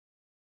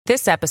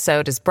This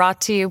episode is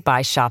brought to you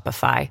by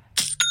Shopify.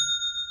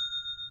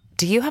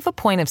 Do you have a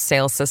point of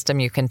sale system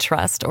you can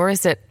trust, or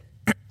is it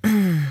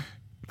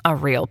a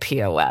real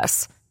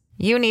POS?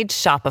 You need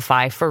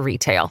Shopify for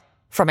retail.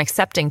 From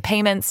accepting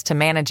payments to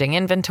managing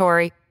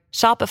inventory,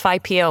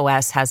 Shopify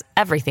POS has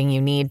everything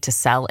you need to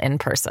sell in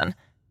person.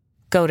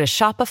 Go to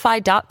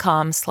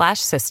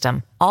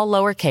shopify.com/system, all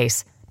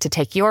lowercase, to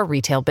take your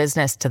retail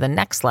business to the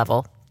next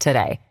level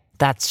today.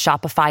 That's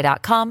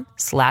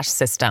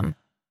shopify.com/system.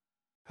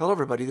 Hello,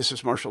 everybody. This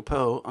is Marshall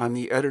Poe. I'm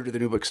the editor of the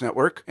New Books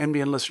Network.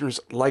 NBN listeners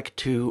like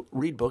to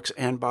read books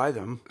and buy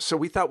them. So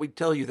we thought we'd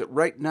tell you that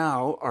right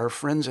now, our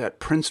friends at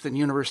Princeton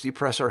University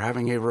Press are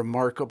having a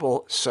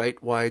remarkable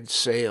site-wide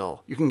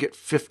sale. You can get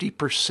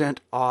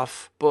 50%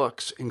 off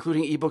books,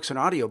 including ebooks and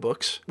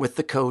audiobooks, with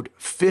the code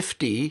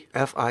 50,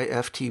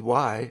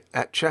 F-I-F-T-Y,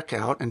 at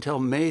checkout until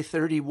May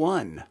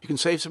 31. You can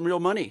save some real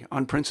money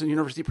on Princeton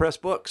University Press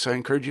books. I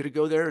encourage you to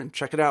go there and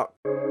check it out.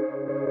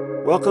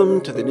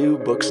 Welcome to the New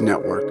Books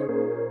Network.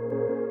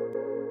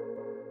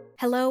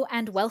 Hello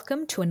and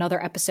welcome to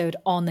another episode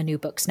on the New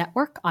Books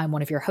Network. I'm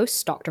one of your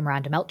hosts, Dr.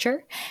 Miranda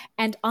Melcher,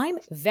 and I'm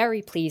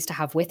very pleased to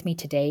have with me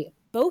today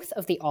both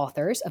of the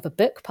authors of a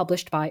book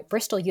published by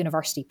Bristol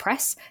University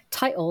Press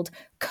titled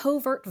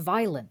Covert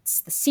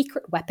Violence, the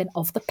Secret Weapon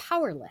of the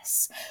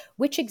Powerless,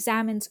 which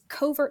examines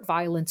covert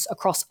violence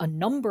across a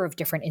number of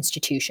different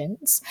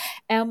institutions,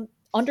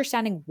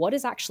 understanding what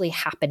is actually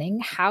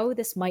happening, how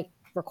this might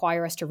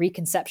require us to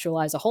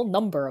reconceptualize a whole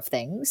number of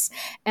things,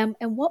 and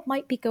what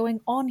might be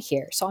going on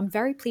here. So I'm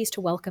very pleased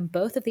to welcome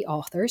both of the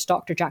authors,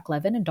 Dr. Jack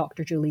Levin and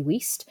Dr. Julie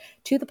Wiest,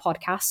 to the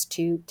podcast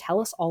to tell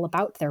us all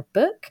about their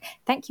book.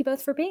 Thank you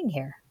both for being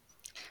here.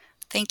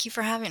 Thank you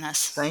for having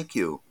us. Thank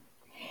you.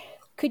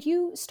 Could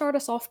you start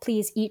us off,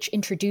 please, each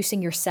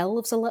introducing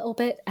yourselves a little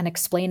bit and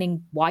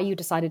explaining why you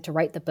decided to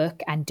write the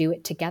book and do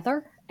it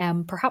together?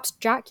 Perhaps,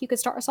 Jack, you could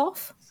start us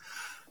off?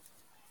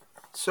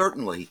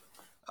 Certainly.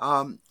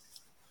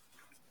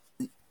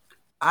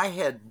 I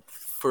had,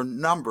 for a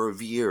number of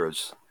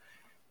years,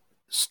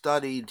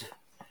 studied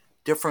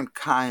different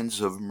kinds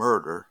of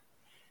murder,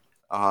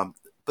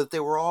 but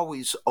they were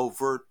always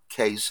overt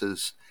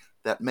cases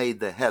that made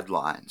the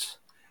headlines.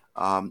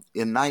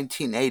 In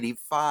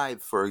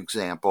 1985, for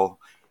example,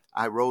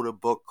 I wrote a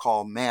book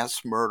called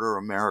Mass Murder,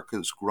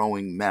 America's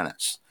Growing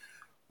Menace,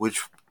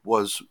 which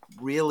was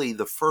really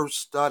the first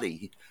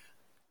study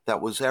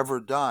that was ever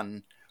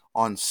done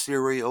on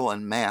serial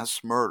and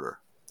mass murder.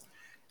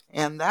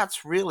 And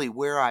that's really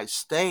where I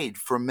stayed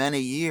for many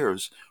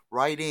years,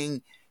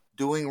 writing,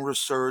 doing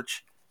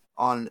research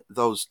on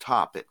those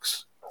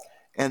topics.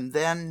 And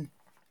then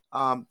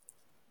I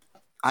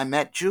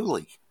met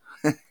Julie.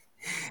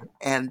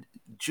 And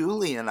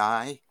Julie and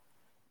I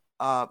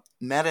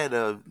met at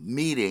a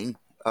meeting,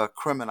 a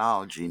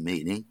criminology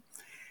meeting,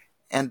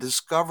 and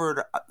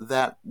discovered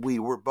that we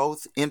were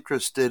both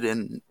interested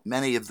in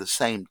many of the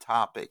same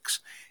topics,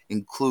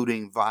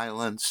 including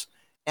violence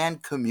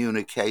and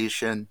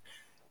communication.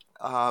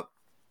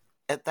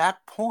 At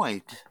that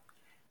point,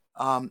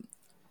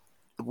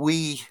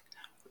 we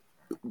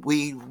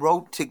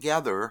wrote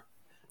together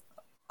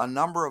a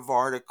number of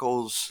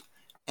articles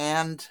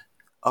and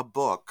a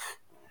book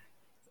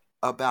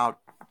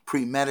about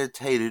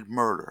premeditated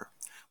murder.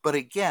 But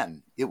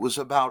again, it was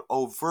about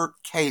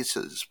overt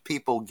cases,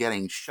 people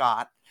getting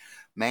shot,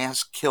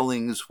 mass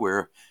killings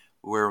where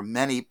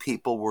many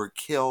people were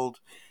killed,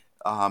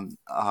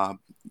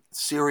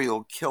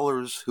 serial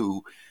killers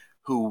who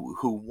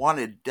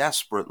wanted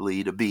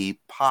desperately to be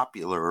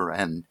popular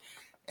and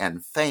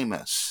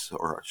famous,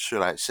 or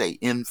should I say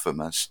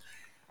infamous.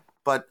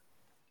 But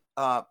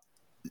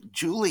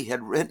Julie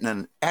had written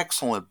an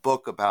excellent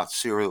book about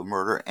serial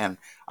murder, and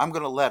I'm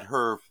going to let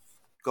her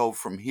go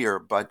from here.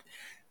 But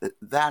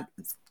that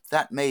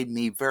made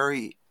me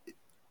very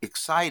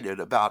excited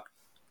about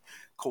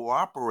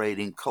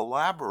collaborating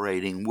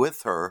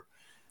with her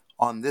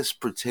on this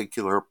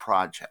particular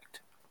project.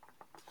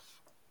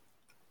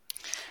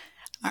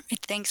 All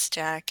right, thanks,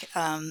 Jack.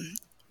 Well,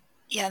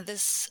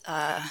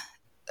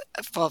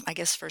 I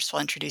guess first of all,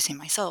 introducing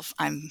myself,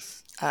 I'm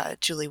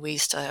Julie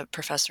Wiest, a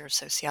professor of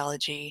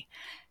sociology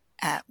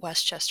at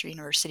Westchester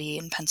University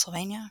in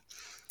Pennsylvania.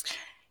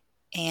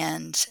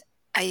 And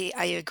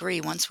I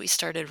agree, once we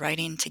started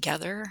writing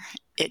together,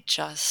 it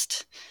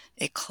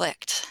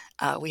clicked.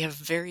 We have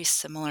very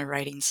similar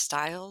writing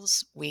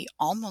styles. We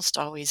almost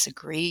always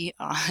agree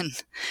on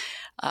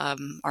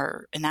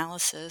our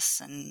analysis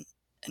and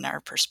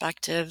our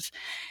perspective.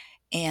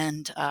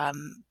 And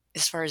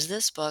as far as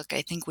this book,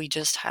 I think we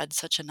just had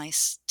such a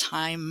nice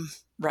time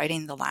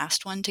writing the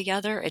last one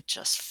together. It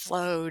just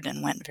flowed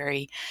and went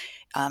very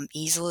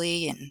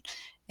easily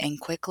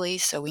and quickly.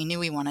 So we knew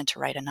we wanted to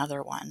write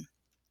another one.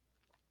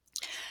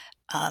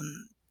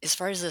 As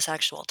far as this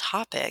actual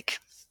topic,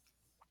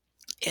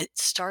 it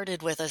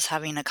started with us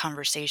having a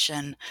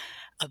conversation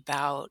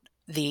about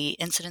the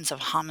incidents of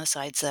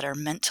homicides that are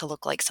meant to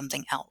look like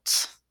something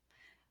else,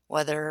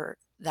 whether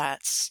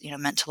that's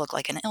meant to look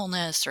like an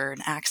illness or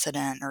an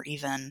accident or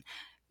even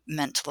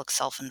meant to look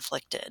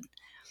self-inflicted.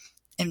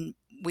 And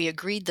we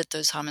agreed that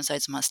those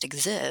homicides must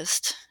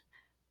exist,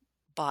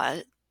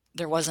 but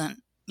there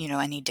wasn't,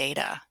 any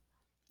data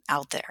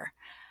out there.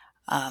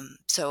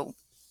 So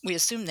we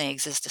assume they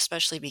exist,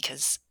 especially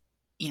because,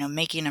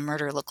 making a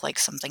murder look like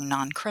something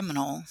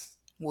non-criminal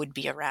would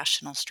be a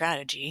rational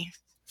strategy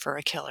for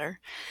a killer.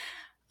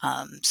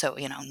 So,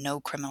 no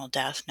criminal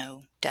death,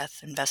 no death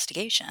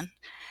investigation.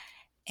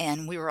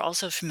 And we were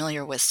also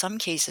familiar with some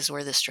cases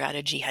where the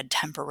strategy had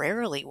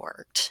temporarily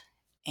worked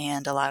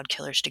and allowed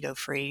killers to go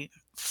free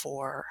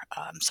for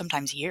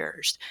sometimes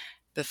years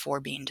before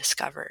being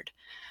discovered.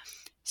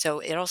 So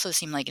it also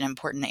seemed like an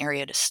important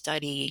area to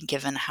study,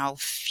 given how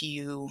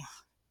few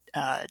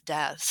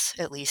deaths,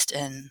 at least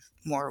in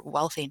more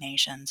wealthy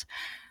nations,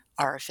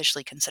 are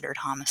officially considered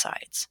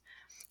homicides.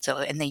 So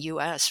in the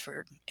U.S.,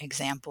 for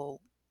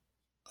example,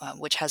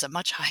 which has a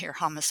much higher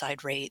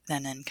homicide rate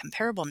than in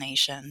comparable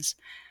nations,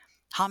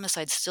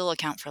 homicides still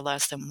account for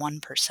less than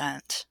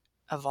 1%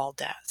 of all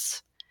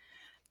deaths.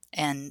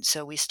 And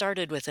so we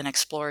started with an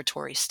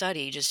exploratory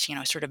study, just,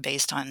 sort of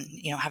based on,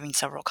 having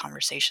several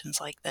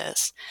conversations like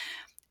this,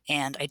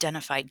 and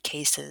identified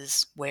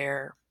cases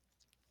where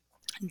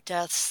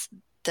deaths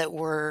that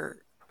were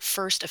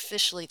first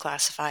officially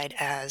classified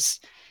as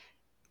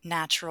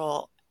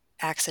natural,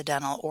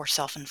 accidental, or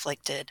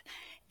self-inflicted,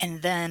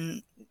 and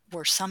then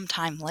were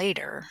sometime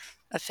later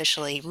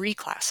officially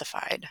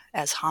reclassified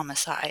as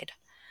homicide.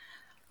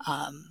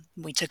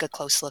 We took a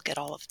close look at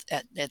all of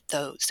at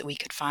those that we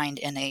could find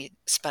in a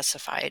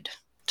specified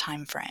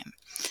time frame.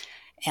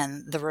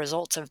 And the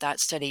results of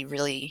that study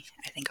really,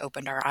 I think,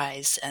 opened our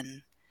eyes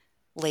and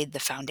laid the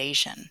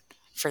foundation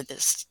for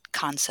this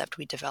concept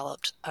we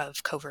developed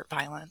of covert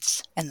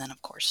violence. And then,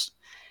 of course,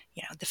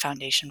 the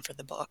foundation for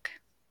the book.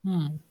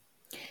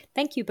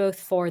 Thank you both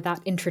for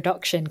that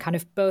introduction, kind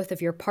of both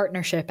of your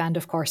partnership and,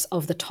 of course,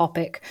 of the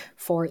topic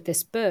for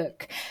this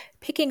book.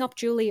 Picking up,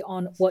 Julie,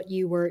 on what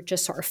you were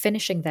just sort of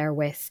finishing there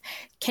with,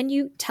 can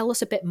you tell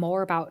us a bit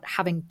more about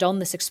having done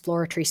this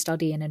exploratory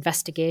study and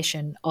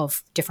investigation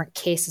of different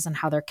cases and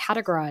how they're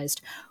categorized?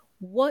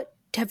 What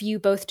have you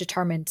both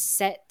determined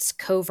sets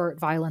covert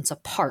violence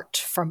apart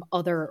from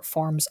other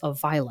forms of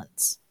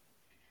violence?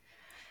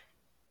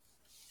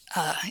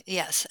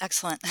 Yes,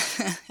 excellent.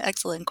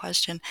 Excellent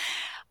question.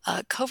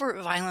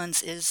 Covert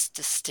violence is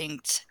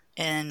distinct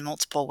in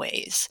multiple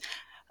ways,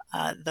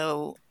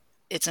 though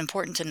it's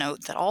important to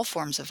note that all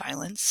forms of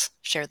violence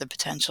share the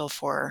potential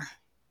for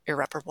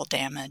irreparable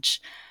damage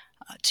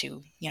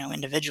to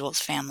individuals,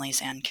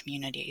 families, and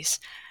communities.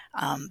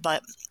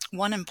 But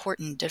one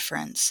important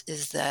difference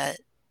is that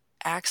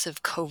acts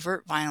of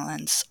covert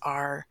violence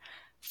are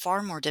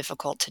far more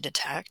difficult to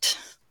detect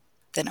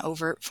than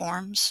overt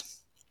forms.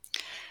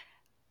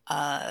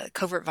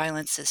 Covert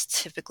violence is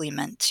typically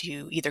meant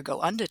to either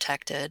go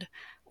undetected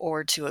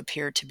or to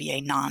appear to be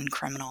a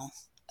non-criminal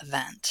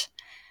event.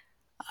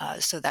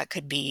 So that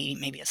could be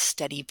maybe a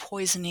steady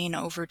poisoning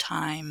over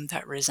time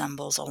that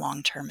resembles a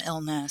long-term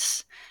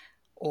illness,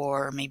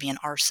 or maybe an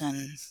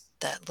arson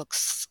that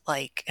looks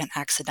like an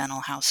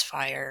accidental house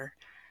fire,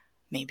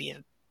 maybe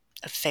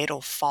a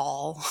fatal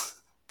fall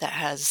that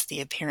has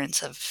the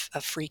appearance of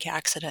a freak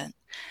accident.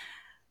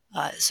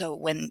 So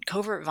when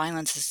covert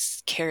violence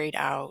is carried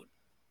out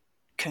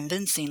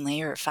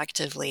convincingly or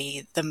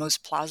effectively, the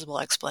most plausible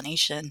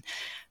explanation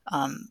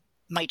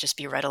might just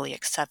be readily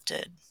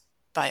accepted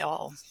by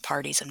all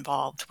parties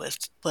involved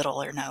with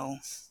little or no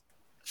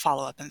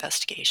follow-up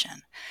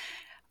investigation.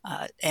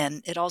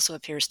 And it also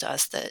appears to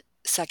us that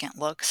second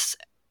looks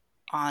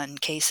on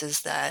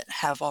cases that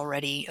have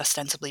already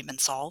ostensibly been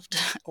solved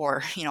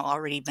or,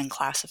 already been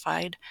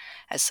classified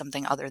as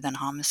something other than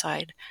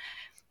homicide,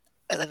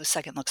 those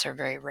second looks are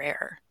very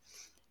rare.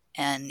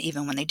 And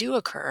even when they do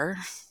occur,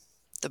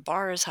 the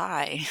bar is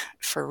high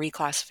for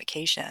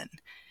reclassification,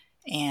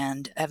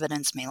 and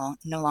evidence may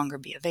no longer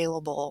be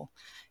available.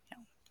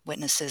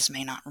 Witnesses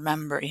may not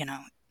remember,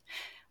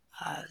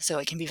 so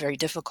it can be very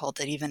difficult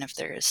that even if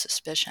there is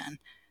suspicion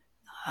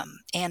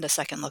and a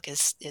second look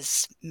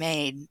is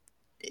made,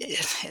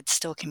 it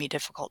still can be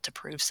difficult to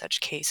prove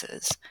such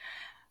cases.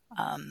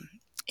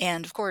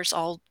 And of course,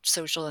 all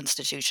social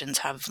institutions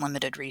have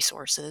limited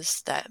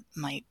resources that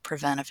might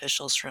prevent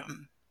officials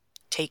from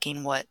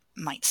taking what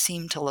might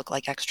seem to look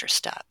like extra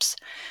steps.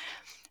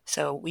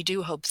 So we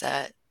do hope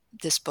that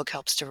this book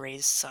helps to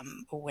raise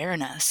some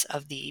awareness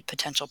of the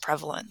potential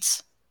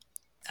prevalence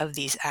of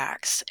these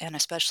acts, and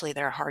especially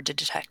their hard to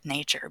detect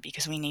nature,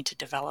 because we need to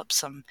develop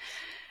some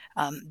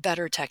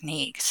better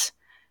techniques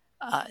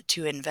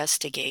to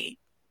investigate,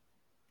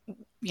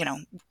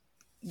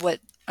 what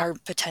are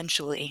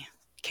potentially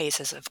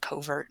cases of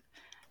covert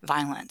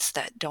violence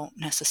that don't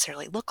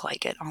necessarily look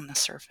like it on the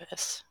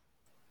surface.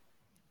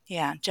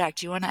 Yeah, Jack,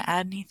 do you want to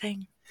add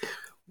anything?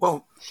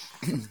 Well,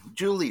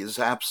 Julie is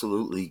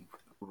absolutely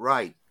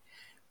right.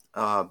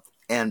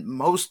 And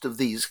most of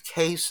these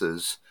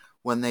cases,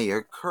 when they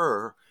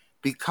occur,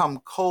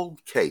 become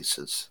cold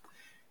cases.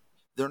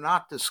 They're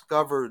not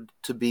discovered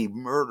to be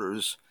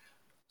murders.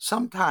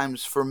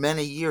 Sometimes for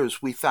many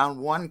years, we found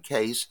one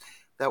case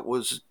that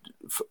was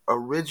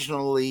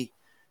originally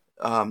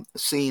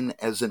seen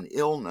as an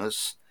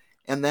illness,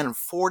 and then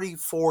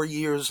 44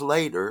 years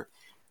later,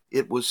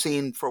 it was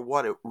seen for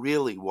what it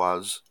really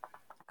was,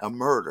 a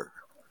murder.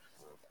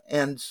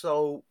 And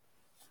so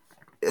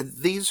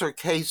these are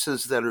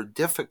cases that are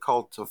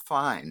difficult to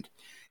find.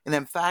 And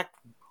in fact,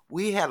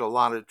 we had a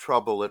lot of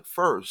trouble at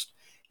first.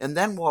 And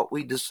then what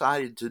we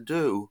decided to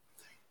do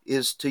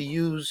is to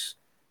use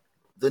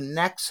the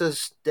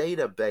Nexus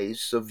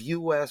database of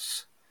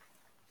U.S.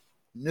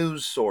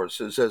 news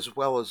sources as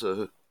well as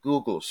a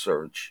Google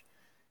search.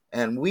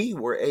 And we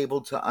were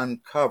able to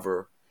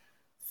uncover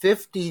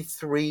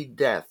 53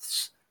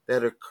 deaths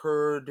that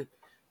occurred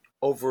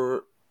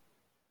over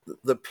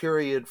the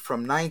period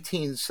from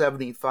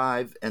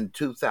 1975 and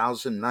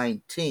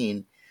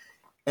 2019.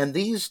 And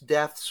these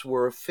deaths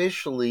were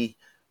officially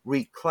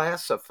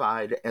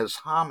reclassified as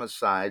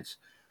homicides,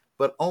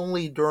 but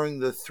only during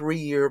the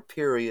 3-year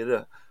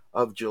period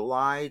of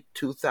July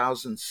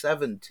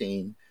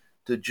 2017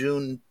 to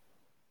June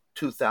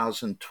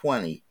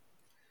 2020.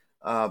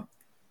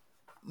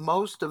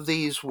 Most of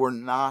these were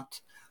not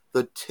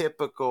the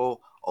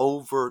typical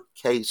overt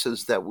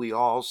cases that we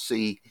all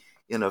see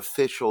in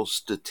official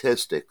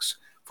statistics.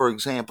 For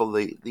example,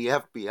 the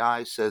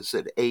FBI says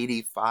that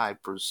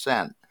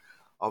 85%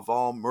 of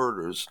all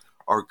murders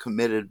are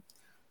committed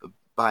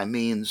by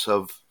means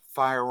of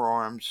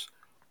firearms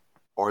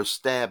or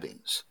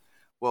stabbings.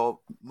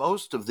 Well,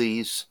 most of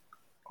these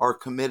are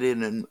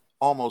committed in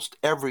almost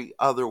every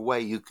other way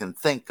you can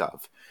think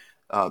of.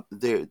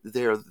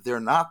 They're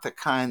not the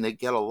kind that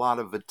get a lot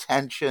of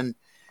attention.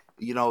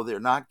 They're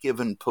not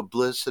given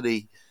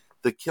publicity.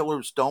 The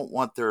killers don't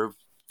want their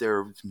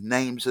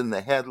names in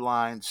the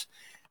headlines.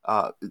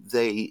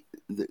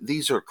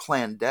 These are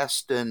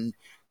clandestine,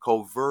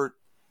 covert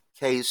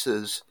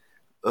cases,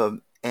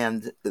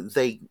 and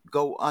they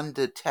go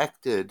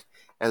undetected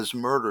as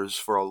murders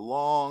for a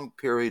long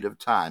period of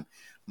time,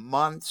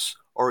 months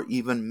or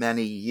even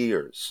many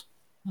years.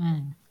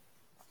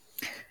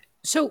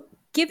 So,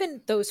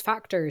 given those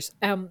factors,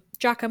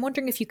 Jack, I'm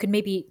wondering if you could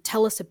maybe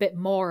tell us a bit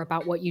more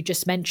about what you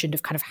just mentioned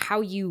of kind of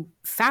how you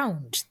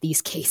found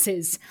these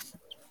cases,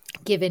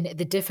 given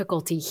the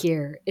difficulty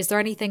here. Is there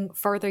anything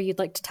further you'd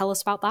like to tell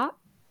us about that?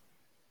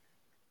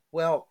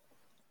 Well,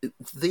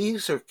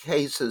 these are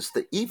cases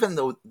that, even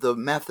though the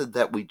method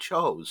that we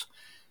chose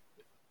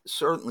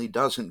certainly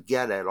doesn't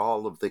get at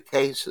all of the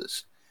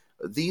cases,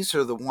 these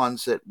are the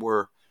ones that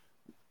were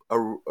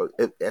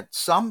at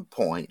some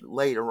point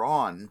later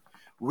on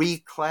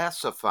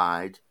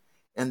reclassified,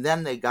 and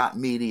then they got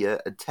media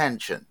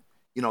attention.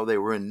 They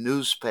were in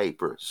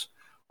newspapers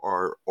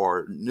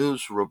or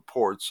news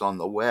reports on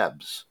the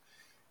webs.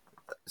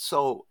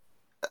 So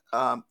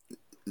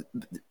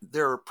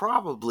there are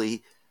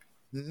probably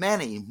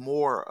many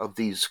more of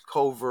these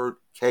covert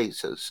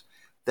cases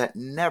that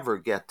never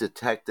get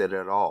detected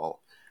at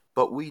all,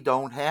 but we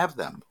don't have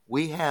them.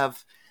 We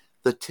have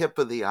the tip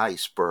of the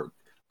iceberg,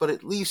 but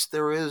at least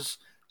there is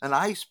an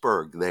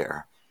iceberg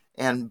there.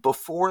 And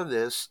before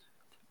this,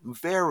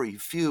 very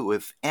few,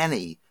 if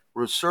any,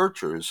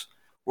 researchers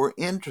were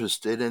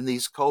interested in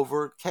these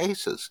covert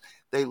cases.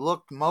 They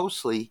looked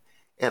mostly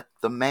at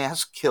the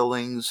mass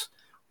killings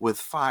with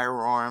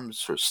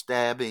firearms or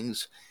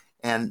stabbings,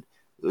 and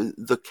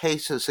the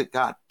cases that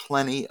got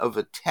plenty of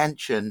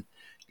attention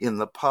in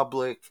the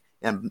public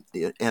and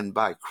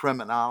by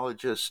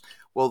criminologists.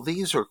 Well,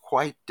 these are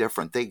quite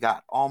different. They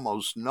got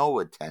almost no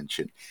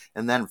attention.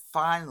 And then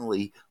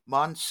finally,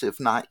 months, if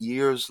not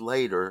years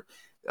later,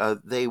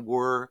 they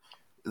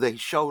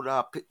showed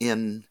up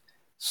in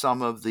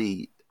some of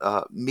the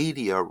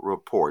media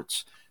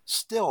reports,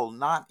 still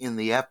not in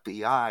the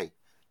FBI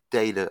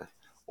data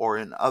or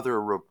in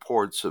other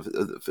reports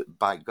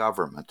by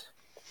government.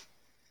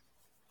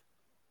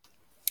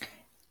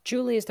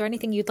 Julie, is there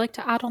anything you'd like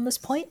to add on this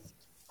point?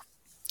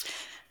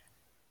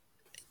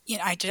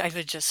 I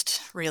would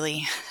just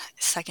really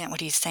second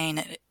what he's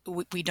saying.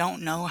 We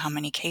don't know how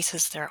many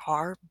cases there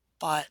are,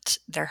 but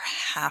there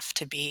have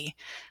to be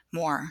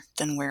more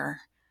than we're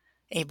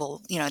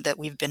able, that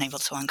we've been able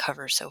to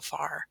uncover so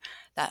far.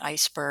 That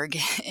iceberg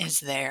is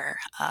there.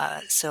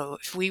 So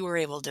if we were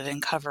able to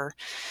uncover,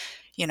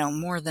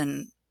 more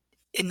than,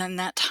 in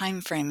that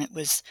time frame, it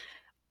was,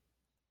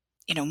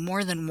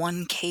 more than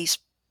one case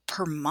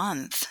per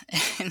month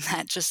in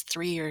that just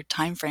 3-year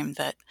time frame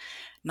that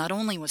not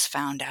only was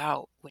found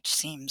out, which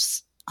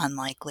seems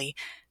unlikely,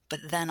 but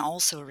then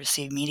also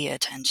received media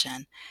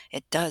attention.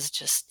 It does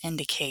just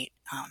indicate,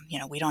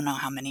 we don't know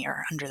how many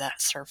are under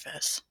that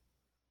surface.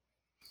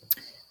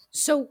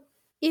 So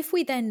if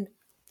we then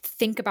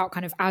think about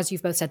kind of, as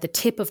you've both said, the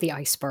tip of the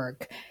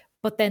iceberg,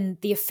 but then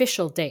the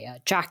official data,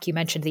 Jack, you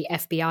mentioned the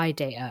FBI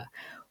data.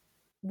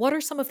 What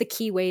are some of the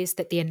key ways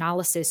that the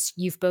analysis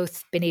you've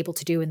both been able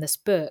to do in this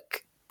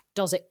book,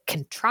 does it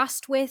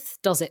contrast with,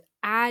 does it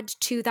add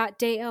to that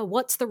data?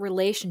 What's the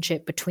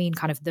relationship between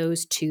kind of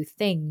those two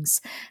things?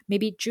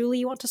 Maybe Julie,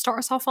 you want to start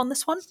us off on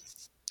this one?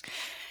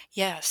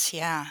 Yes,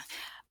 yeah.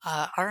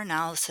 Our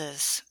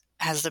analysis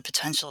has the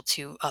potential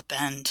to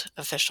upend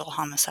official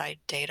homicide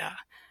data.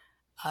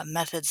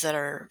 Methods that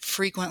are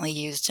frequently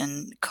used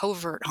in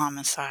covert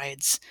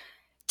homicides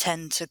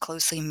tend to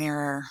closely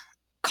mirror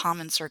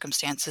common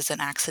circumstances in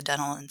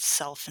accidental and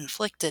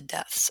self-inflicted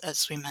deaths,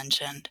 as we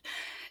mentioned.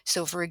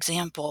 So, for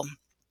example,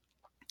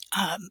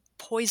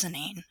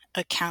 poisoning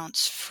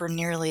accounts for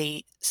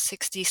nearly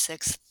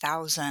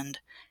 66,000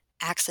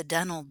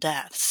 accidental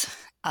deaths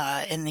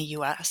in the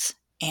U.S.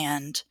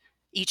 and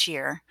each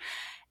year,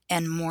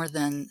 and more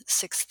than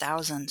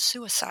 6,000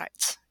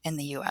 suicides in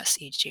the U.S.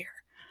 each year.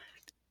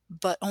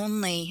 But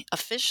only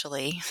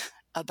officially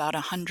about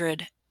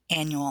 100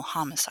 annual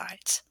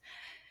homicides.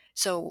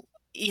 So,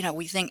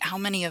 we think how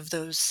many of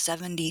those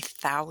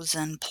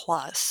 70,000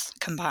 plus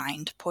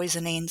combined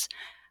poisonings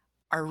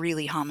are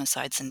really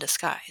homicides in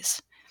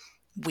disguise?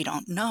 We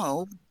don't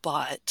know,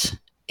 but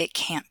it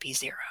can't be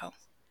zero,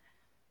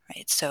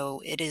 right?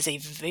 So it is a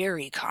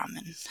very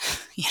common,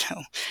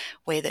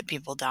 way that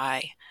people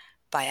die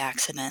by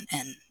accident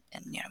and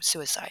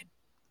suicide,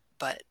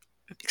 but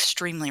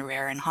extremely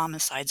rare in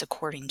homicides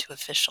according to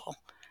official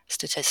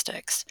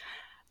statistics.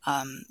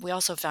 We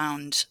also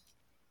found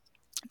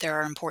there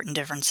are important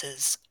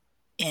differences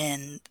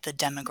in the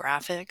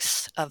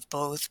demographics of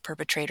both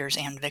perpetrators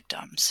and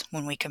victims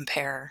when we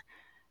compare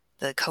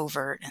the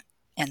covert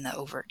and the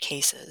overt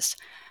cases.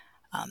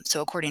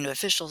 So according to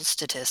official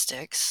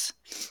statistics,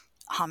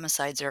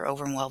 homicides are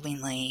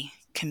overwhelmingly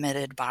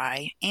committed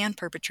by and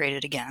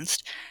perpetrated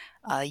against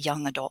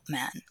young adult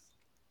men.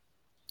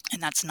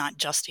 And that's not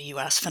just a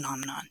U.S.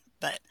 phenomenon,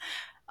 but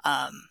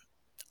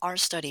our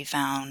study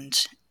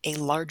found a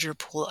larger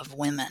pool of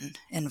women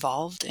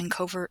involved in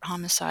covert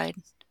homicide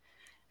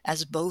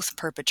as both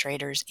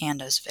perpetrators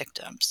and as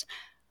victims.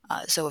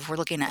 So if we're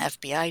looking at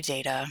FBI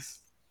data,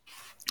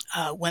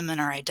 women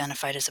are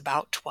identified as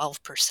about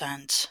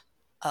 12%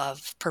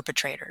 of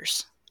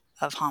perpetrators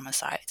of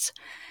homicides.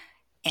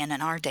 And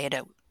in our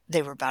data,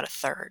 they were about a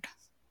third.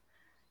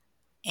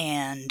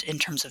 And in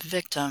terms of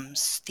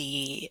victims,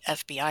 the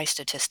FBI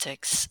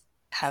statistics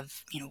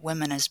have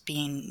women as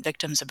being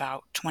victims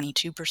about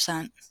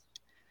 22%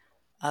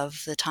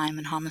 of the time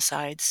in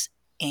homicides.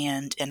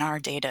 And in our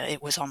data,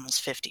 it was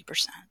almost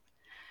 50%.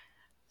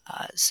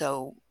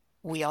 So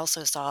we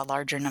also saw a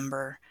larger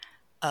number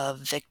of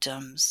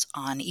victims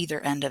on either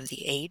end of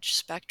the age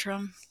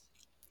spectrum,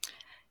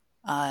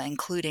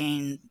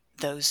 including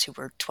those who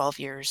were 12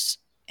 years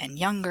and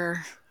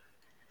younger,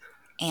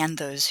 and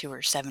those who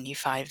were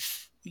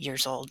 75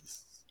 years old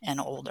and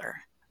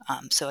older.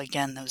 So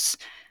again, those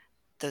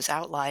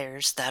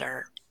outliers that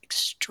are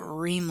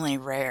extremely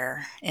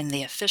rare in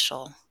the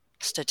official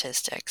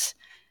statistics,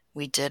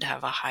 we did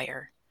have a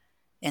higher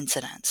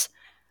incidence.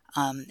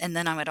 And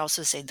then I would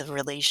also say the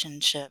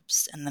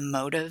relationships and the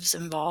motives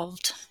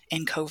involved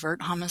in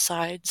covert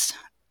homicides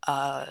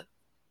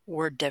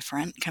were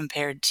different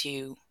compared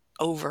to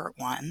overt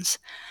ones.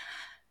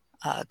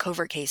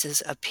 Covert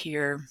cases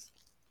appear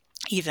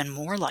even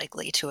more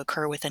likely to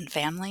occur within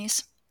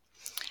families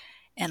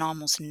and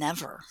almost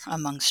never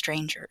among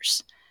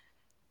strangers.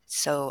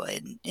 So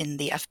in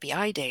the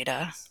FBI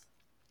data,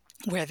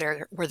 where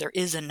there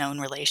is a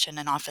known relation,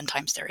 and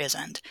oftentimes there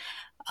isn't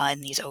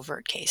in these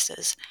overt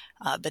cases,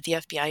 but the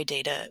FBI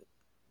data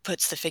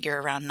puts the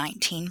figure around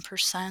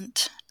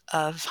 19%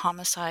 of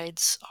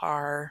homicides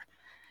are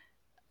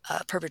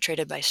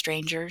perpetrated by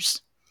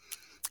strangers,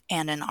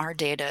 and in our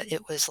data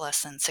it was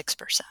less than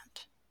 6%.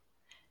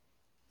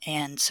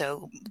 And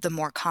so the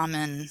more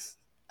common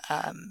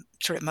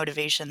sort of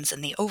motivations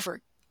in the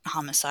overt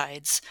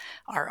homicides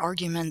are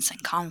arguments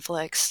and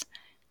conflicts,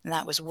 and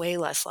that was way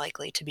less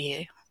likely to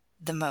be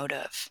the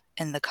motive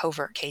in the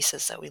covert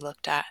cases that we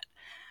looked at.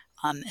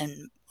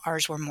 And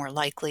ours were more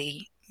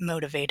likely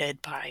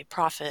motivated by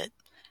profit,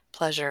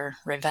 pleasure,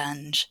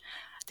 revenge.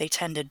 They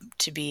tended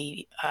to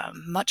be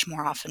much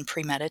more often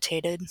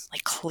premeditated,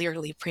 like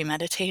clearly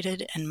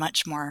premeditated, and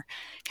much more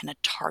kind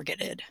of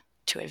targeted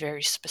to a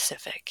very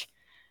specific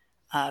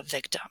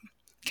victim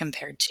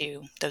compared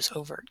to those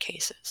overt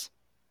cases.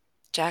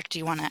 Jack, do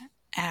you want to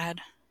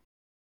add?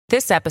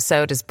 This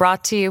episode is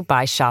brought to you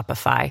by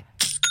Shopify.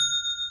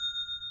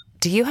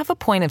 Do you have a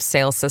point of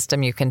sale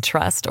system you can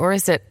trust, or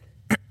is it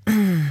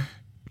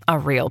a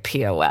real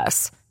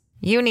POS?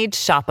 You need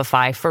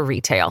Shopify for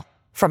retail.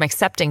 From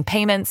accepting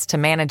payments to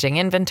managing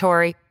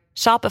inventory,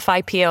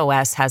 Shopify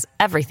POS has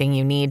everything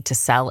you need to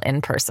sell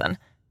in person.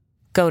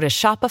 Go to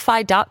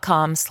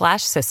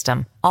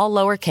shopify.com/system, all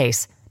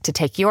lowercase, to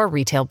take your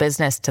retail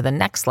business to the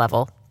next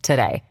level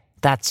today.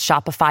 That's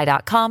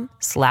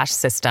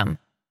shopify.com/system.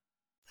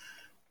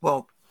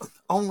 Well,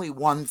 only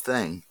one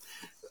thing.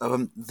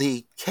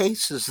 The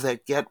cases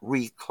that get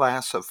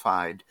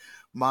reclassified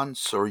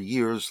months or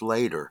years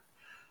later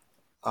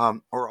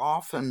are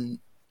often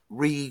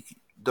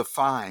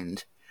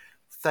redefined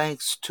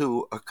thanks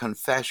to a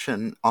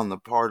confession on the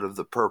part of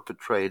the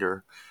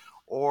perpetrator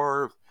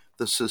or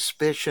the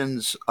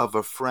suspicions of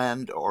a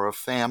friend or a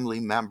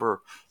family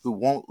member who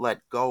won't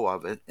let go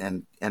of it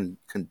and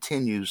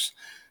continues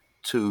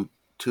to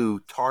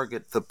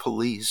target the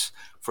police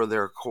for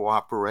their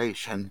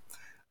cooperation.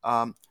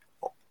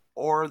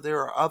 Or there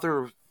are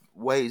other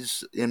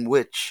ways in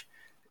which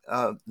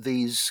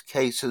these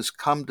cases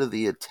come to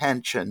the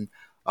attention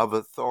of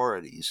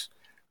authorities,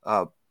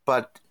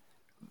 but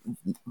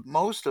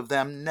most of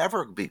them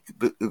never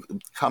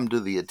come to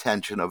the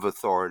attention of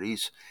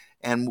authorities,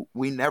 and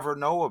we never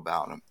know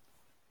about them.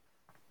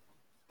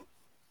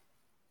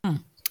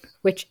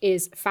 Which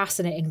is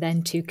fascinating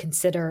then to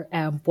consider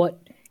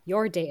what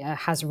your data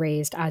has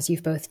raised, as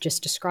you've both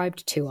just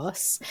described to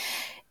us.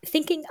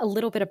 Thinking a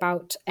little bit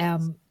about,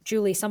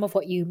 Julie, some of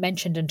what you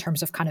mentioned in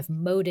terms of kind of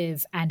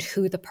motive and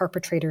who the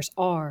perpetrators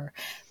are,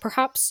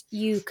 perhaps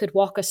you could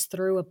walk us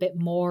through a bit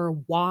more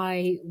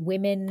why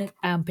women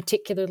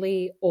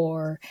particularly,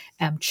 or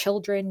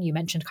children, you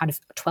mentioned kind of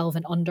 12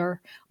 and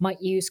under,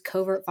 might use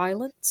covert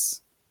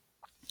violence?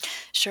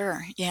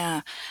 Sure,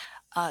 yeah.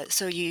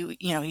 So you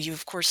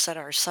of course said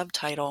our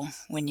subtitle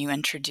when you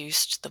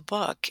introduced the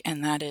book,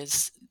 and that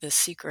is The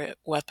Secret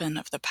Weapon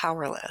of the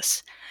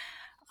Powerless.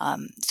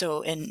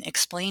 So in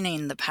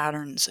explaining the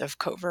patterns of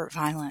covert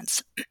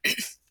violence,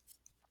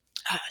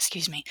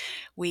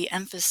 we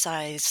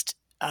emphasized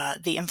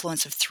the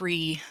influence of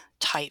three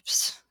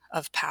types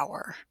of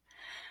power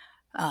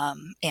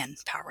and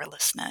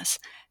powerlessness.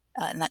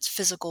 And that's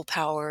physical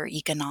power,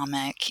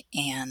 economic,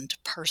 and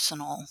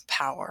personal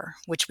power,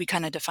 which we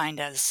kind of defined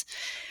as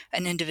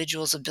an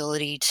individual's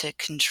ability to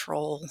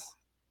control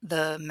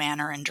the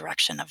manner and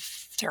direction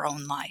of their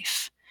own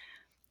life,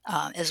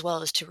 as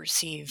well as to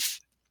receive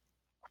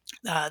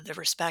the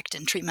respect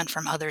and treatment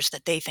from others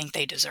that they think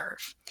they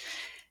deserve.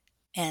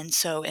 And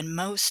so in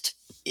most,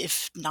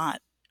 if not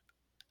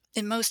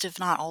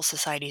all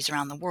societies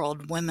around the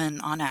world,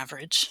 women on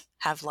average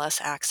have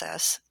less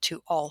access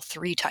to all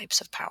three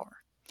types of power.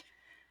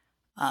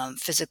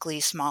 Physically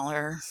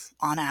smaller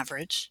on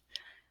average,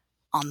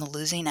 on the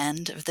losing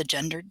end of the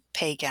gendered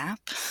pay gap,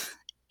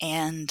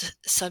 and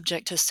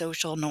subject to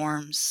social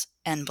norms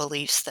and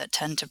beliefs that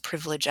tend to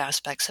privilege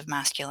aspects of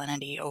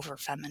masculinity over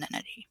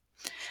femininity.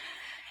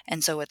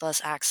 And so with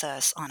less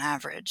access on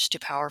average to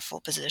powerful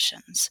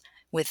positions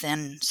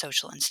within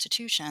social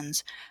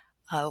institutions,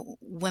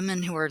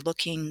 women who are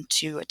looking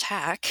to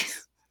attack,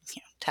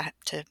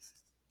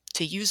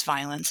 to use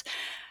violence,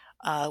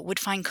 would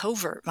find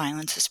covert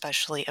violence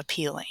especially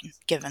appealing,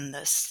 given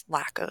this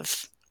lack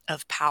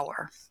of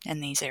power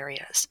in these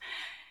areas.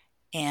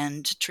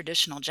 And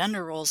traditional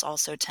gender roles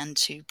also tend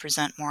to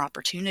present more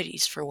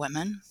opportunities for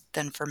women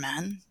than for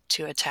men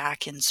to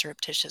attack in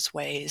surreptitious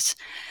ways.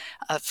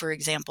 For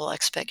example,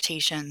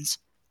 expectations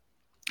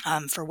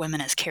for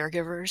women as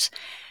caregivers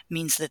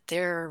means that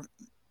they're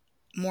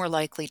more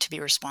likely to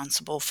be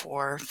responsible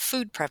for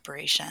food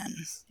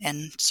preparation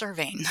and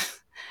serving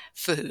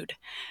food,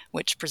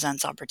 which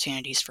presents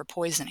opportunities for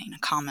poisoning, a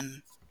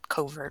common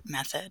covert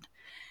method.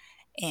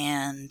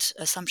 And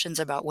assumptions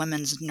about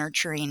women's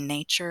nurturing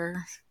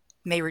nature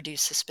may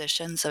reduce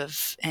suspicions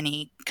of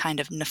any kind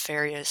of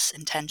nefarious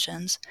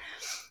intentions,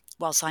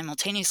 while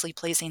simultaneously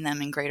placing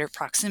them in greater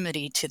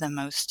proximity to the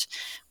most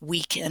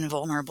weak and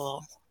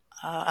vulnerable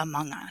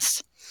among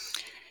us.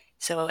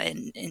 So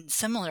in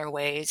similar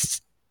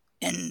ways,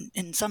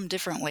 in some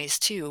different ways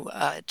too,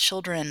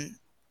 children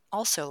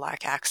also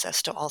lack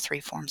access to all three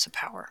forms of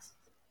power,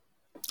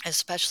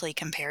 especially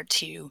compared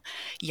to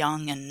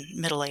young and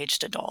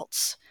middle-aged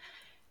adults.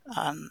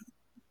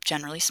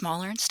 Generally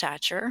smaller in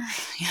stature,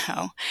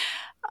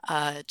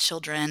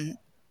 children,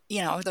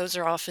 those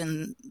are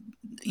often,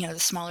 the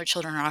smaller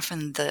children are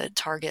often the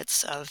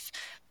targets of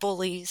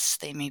bullies.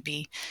 They may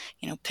be,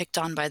 picked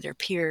on by their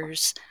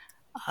peers.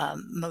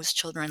 Most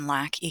children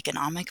lack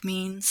economic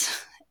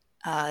means,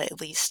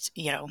 at least,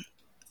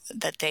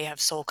 that they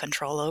have sole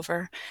control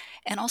over,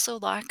 and also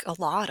lack a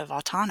lot of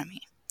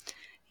autonomy,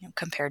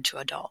 compared to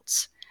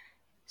adults.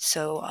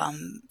 So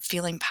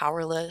feeling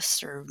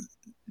powerless or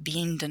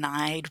being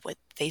denied what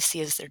they see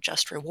as their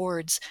just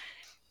rewards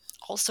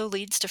also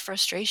leads to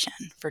frustration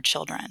for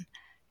children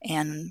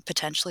and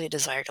potentially a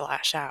desire to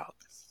lash out.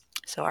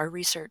 So our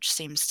research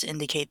seems to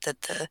indicate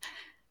that the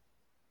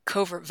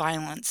covert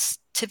violence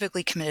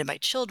typically committed by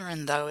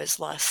children, though, is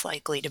less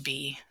likely to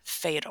be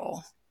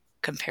fatal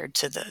compared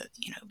to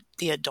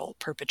the adult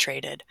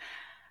perpetrated.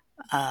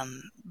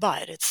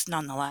 But it's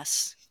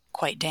nonetheless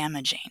quite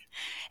damaging.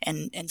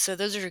 And so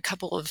those are a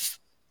couple of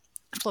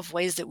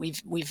ways that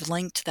we've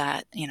linked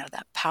that,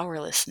 that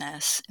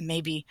powerlessness,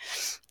 maybe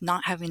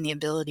not having the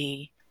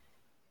ability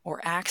or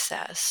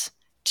access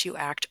to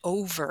act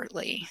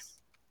overtly,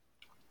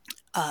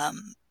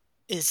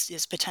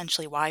 is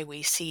potentially why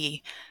we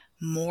see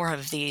more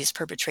of these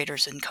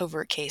perpetrators in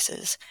covert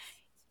cases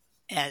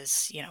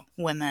as,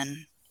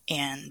 women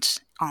and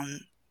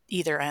on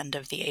either end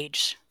of the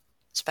age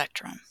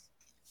spectrum.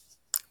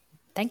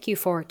 Thank you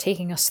for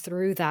taking us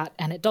through that.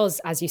 And it does,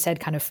 as you said,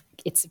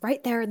 it's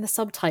right there in the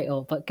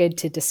subtitle, but good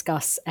to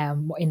discuss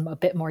in a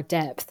bit more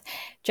depth.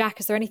 Jack,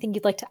 is there anything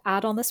you'd like to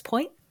add on this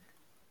point?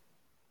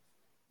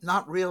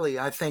 Not really.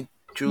 I think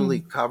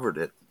Julie covered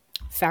it.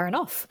 Fair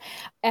enough.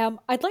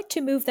 I'd like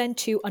to move then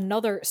to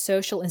another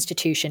social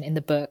institution in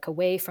the book,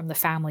 away from the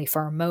family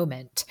for a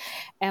moment,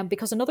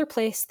 because another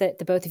place that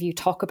the both of you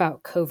talk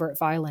about covert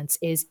violence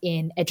is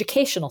in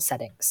educational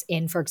settings,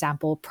 in, for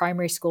example,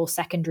 primary school,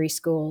 secondary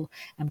school,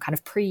 kind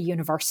of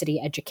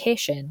pre-university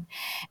education.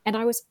 And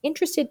I was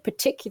interested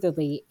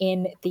particularly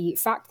in the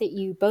fact that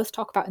you both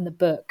talk about in the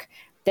book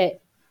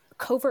that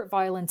covert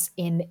violence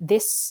in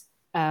this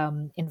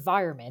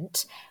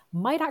environment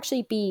might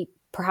actually be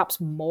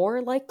perhaps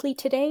more likely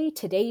today.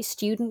 Today's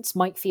students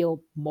might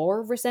feel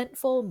more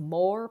resentful,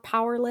 more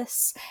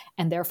powerless,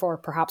 and therefore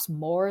perhaps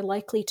more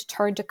likely to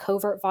turn to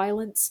covert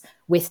violence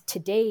with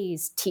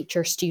today's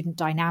teacher-student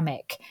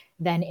dynamic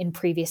than in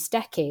previous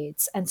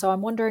decades. And so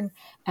I'm wondering,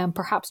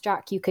 perhaps,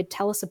 Jack, you could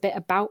tell us a bit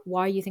about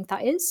why you think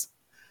that is?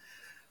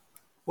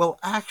 Well,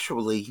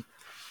 actually,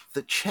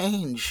 the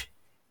change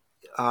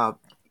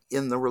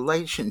in the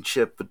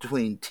relationship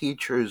between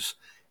teachers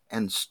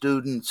and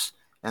students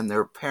and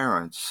their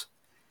parents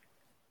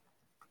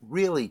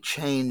really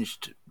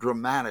changed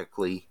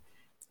dramatically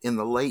in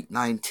the late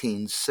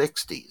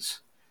 1960s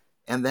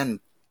and then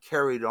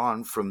carried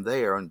on from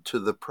there into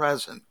the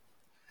present.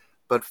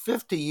 But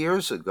 50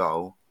 years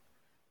ago,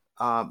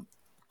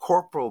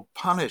 corporal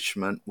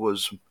punishment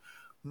was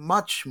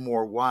much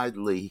more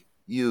widely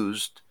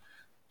used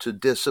to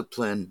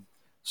discipline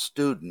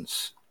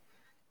students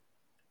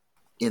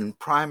in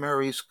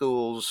primary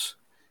schools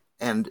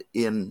and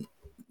in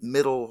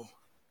middle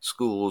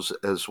schools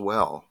as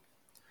well.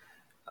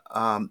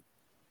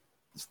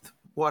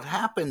 What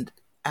happened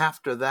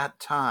after that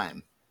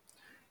time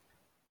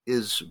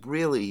is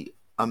really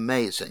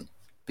amazing,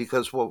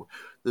 because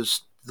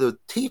the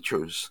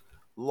teachers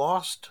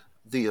lost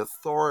the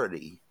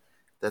authority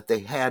that they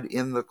had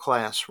in the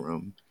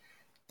classroom,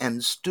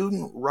 and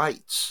student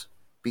rights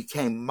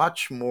became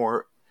much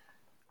more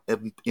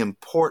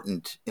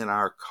important in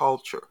our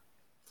culture.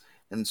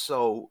 And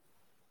so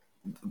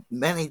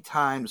many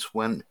times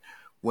when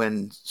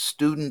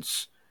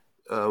students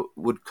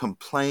would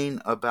complain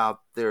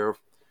about the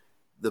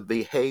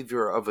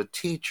behavior of a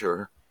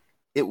teacher,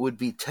 it would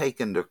be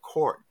taken to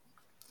court.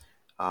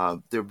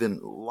 There have been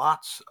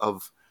lots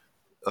of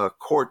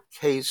court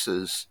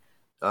cases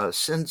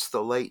since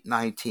the late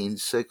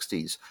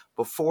 1960s.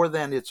 Before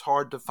then, it's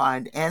hard to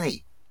find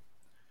any.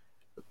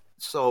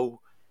 So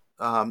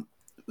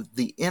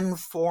the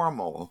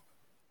informal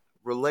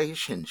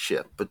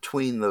relationship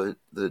between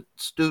the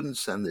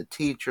students and the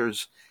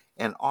teachers,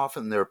 and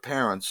often their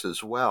parents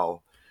as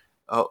well,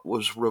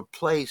 was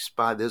replaced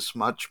by this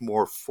much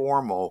more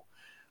formal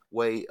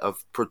way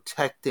of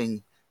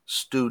protecting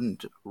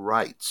student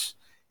rights.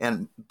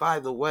 And by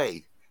the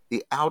way,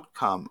 the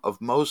outcome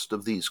of most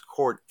of these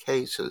court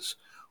cases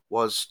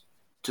was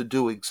to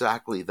do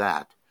exactly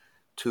that,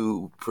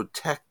 to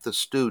protect the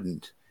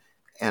student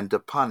and to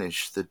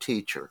punish the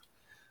teacher.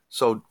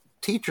 So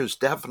teachers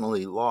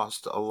definitely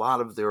lost a lot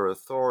of their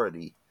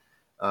authority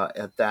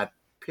at that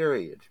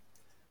period.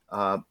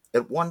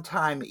 At one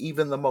time,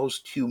 even the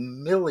most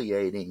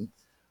humiliating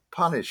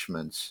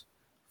punishments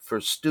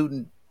for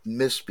student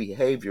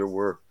misbehavior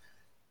were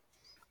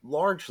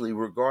largely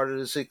regarded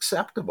as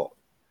acceptable.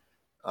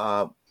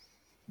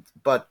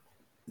 But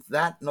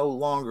that no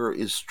longer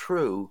is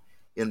true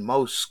in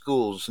most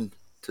schools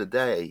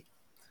today.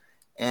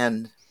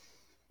 And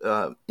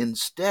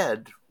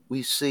instead,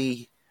 we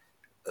see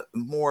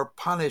more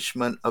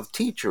punishment of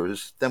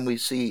teachers than we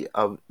see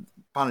of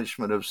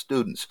punishment of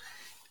students.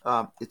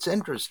 It's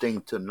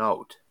interesting to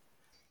note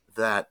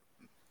that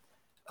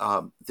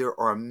there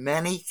are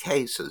many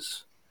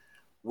cases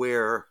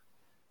where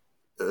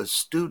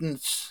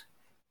students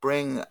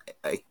bring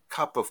a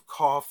cup of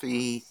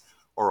coffee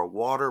or a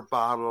water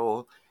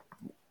bottle,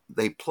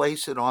 they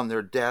place it on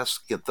their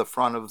desk at the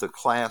front of the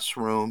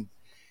classroom,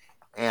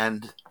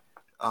 and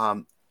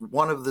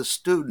one of the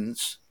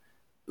students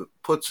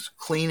puts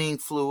cleaning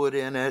fluid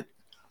in it,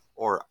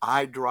 or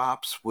eye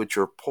drops, which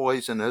are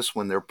poisonous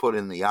when they're put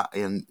in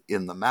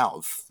the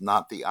mouth,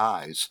 not the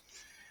eyes.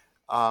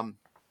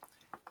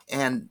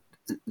 And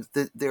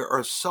there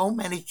are so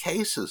many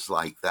cases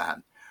like that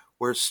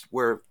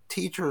where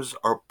teachers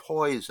are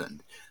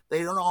poisoned.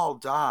 They don't all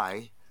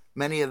die.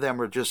 Many of them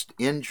are just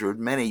injured,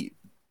 many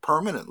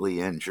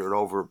permanently injured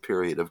over a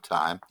period of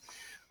time.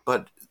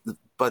 But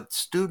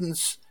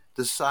students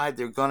decide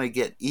they're going to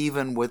get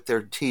even with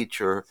their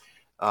teacher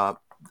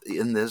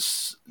in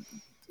this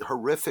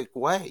horrific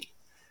way.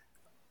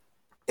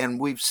 And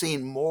we've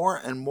seen more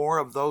and more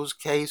of those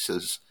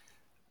cases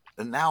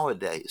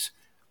nowadays.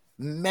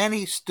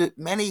 Many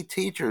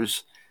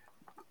teachers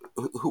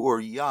who are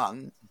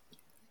young,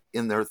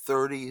 in their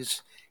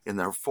 30s, in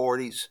their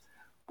 40s,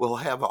 will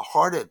have a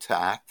heart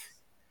attack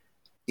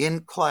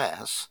in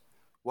class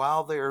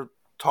while they're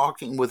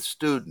talking with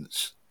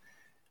students.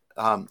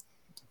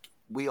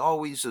 We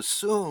always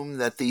assume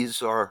that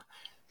these are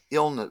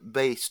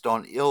based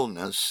on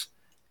illness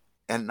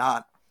and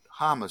not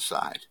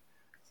homicide.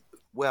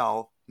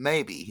 Well,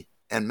 maybe,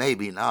 and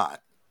maybe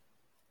not.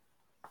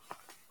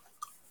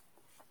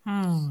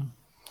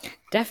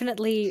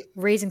 Definitely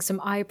raising some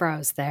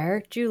eyebrows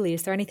there. Julie,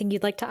 is there anything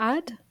you'd like to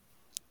add?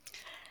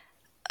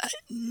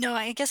 No,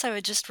 I guess I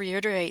would just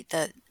reiterate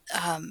that,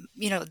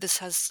 this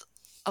has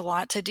a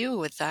lot to do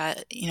with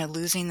that,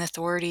 losing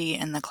authority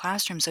in the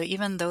classroom. So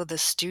even though the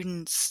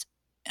students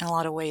in a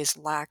lot of ways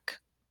lack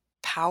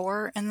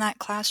power in that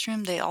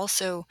classroom, they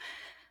also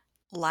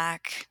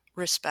lack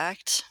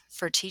respect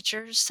for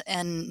teachers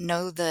and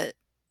know that,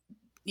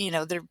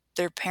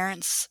 their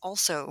parents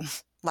also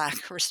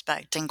lack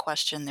respect and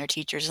question their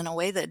teachers in a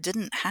way that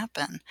didn't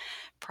happen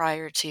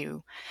prior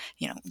to,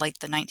 like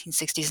the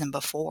 1960s and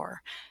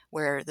before,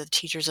 where the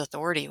teacher's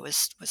authority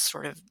was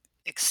sort of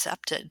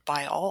accepted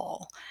by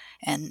all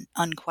and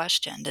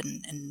unquestioned.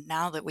 And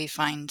now that we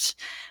find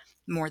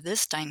more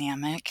this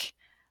dynamic,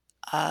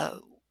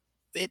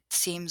 it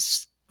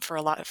seems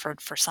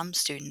for some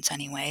students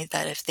anyway,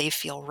 that if they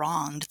feel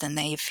wronged, then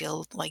they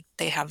feel like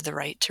they have the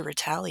right to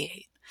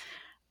retaliate.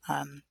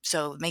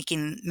 So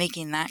making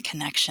that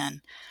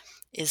connection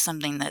is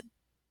something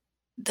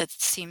that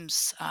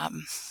seems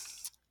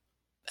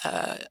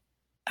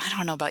I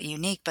don't know about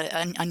unique, but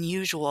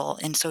unusual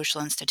in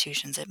social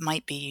institutions. It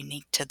might be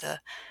unique to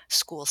the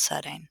school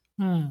setting.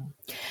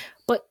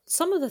 But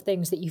some of the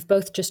things that you've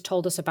both just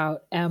told us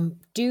about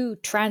do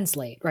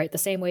translate, right? The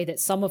same way that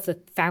some of the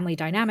family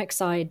dynamic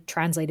side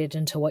translated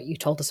into what you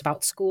told us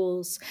about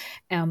schools.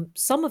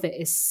 Some of it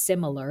is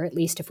similar, at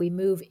least if we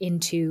move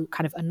into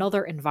kind of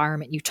another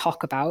environment you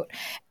talk about,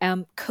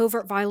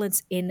 covert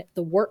violence in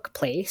the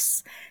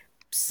workplace.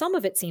 Some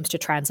of it seems to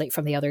translate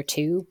from the other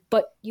two,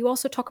 but you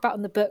also talk about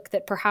in the book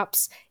that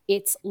perhaps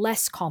it's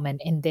less common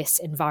in this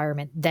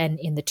environment than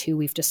in the two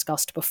we've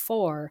discussed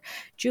before.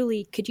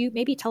 Julie, could you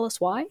maybe tell us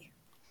why?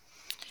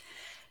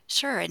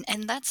 Sure,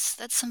 and that's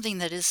something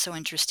that is so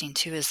interesting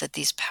too, is that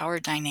these power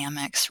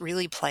dynamics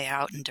really play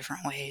out in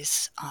different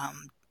ways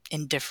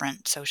in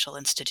different social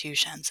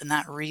institutions, and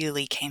that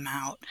really came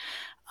out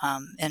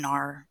in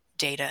our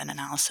data and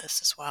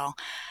analysis as well.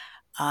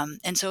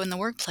 And so in the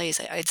workplace,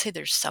 I'd say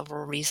there's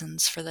several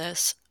reasons for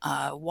this.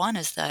 One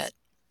is that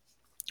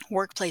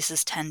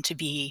workplaces tend to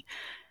be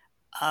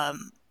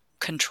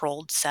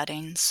controlled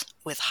settings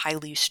with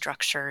highly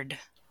structured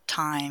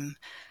time,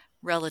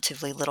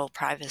 relatively little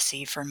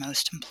privacy for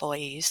most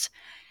employees.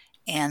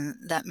 And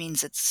that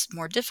means it's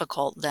more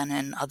difficult than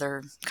in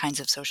other kinds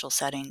of social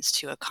settings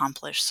to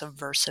accomplish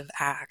subversive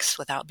acts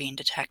without being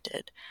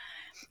detected.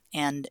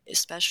 And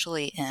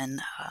especially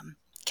in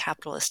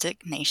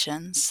capitalistic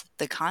nations,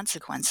 the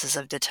consequences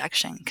of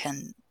detection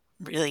can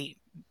really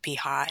be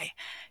high,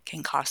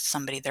 can cost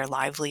somebody their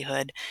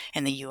livelihood.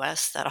 In the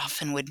US, that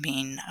often would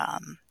mean,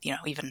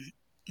 even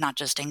not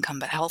just income,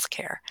 but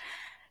healthcare.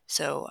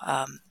 So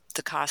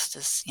the cost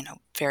is,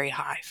 very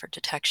high for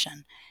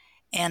detection.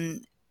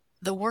 And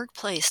the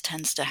workplace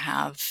tends to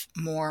have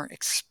more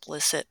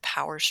explicit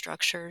power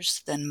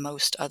structures than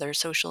most other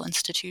social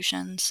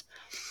institutions,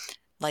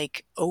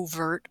 like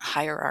overt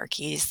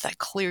hierarchies that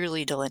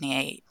clearly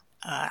delineate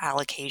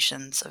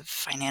allocations of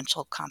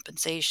financial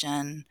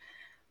compensation,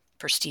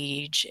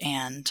 prestige,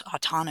 and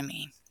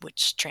autonomy,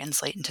 which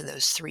translate into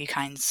those three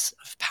kinds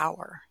of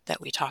power that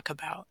we talk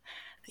about: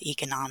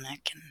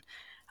 economic and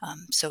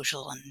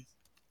social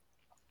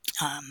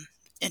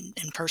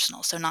and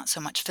personal. So not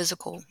so much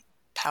physical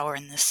power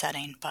in this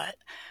setting, but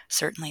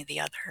certainly the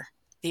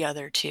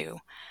other two.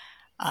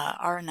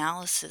 Our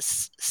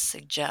analysis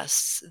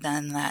suggests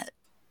then that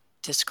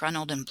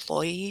disgruntled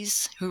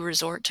employees who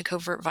resort to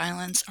covert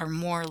violence are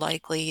more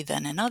likely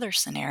than in other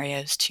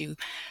scenarios to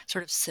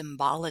sort of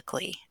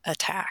symbolically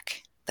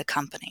attack the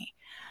company,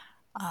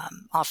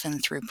 often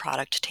through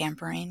product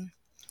tampering,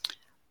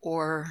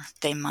 or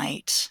they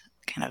might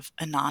kind of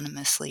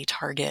anonymously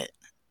target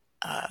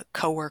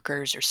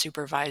coworkers or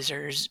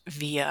supervisors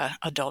via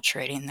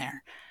adulterating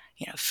their,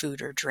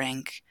 food or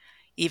drink,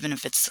 even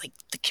if it's like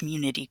the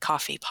community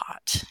coffee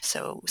pot.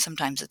 So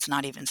sometimes it's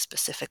not even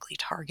specifically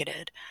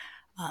targeted.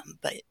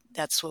 But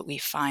that's what we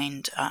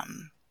find a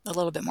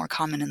little bit more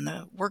common in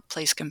the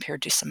workplace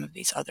compared to some of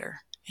these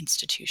other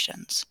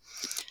institutions.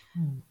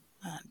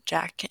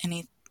 Jack,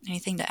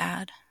 anything to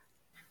add?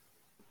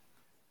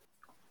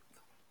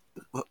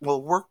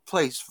 Well,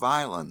 workplace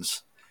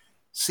violence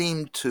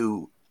seemed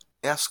to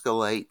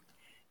escalate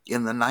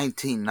in the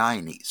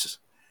 1990s,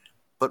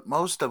 but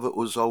most of it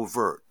was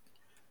overt.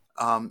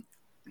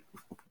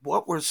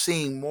 What we're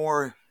seeing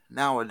more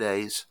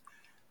nowadays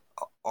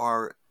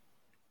are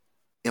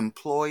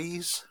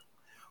employees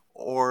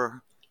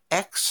or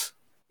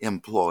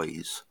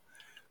ex-employees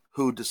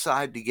who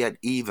decide to get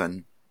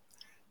even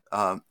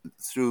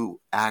through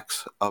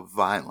acts of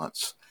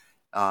violence.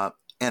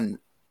 And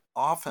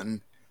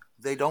often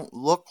they don't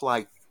look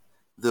like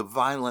the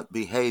violent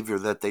behavior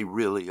that they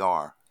really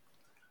are.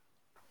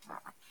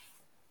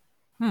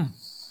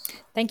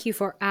 Thank you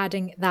for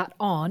adding that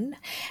on.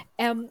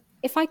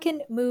 If I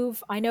can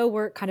move, I know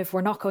we're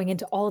not going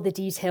into all the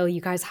detail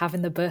you guys have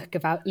in the book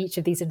about each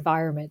of these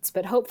environments,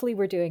 but hopefully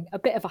we're doing a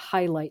bit of a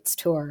highlights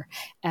tour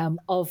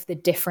of the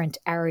different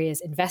areas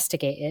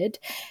investigated.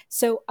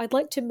 So I'd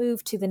like to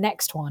move to the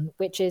next one,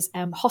 which is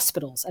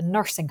hospitals and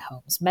nursing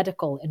homes,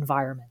 medical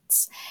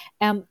environments.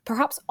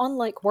 Perhaps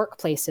unlike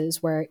workplaces,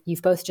 where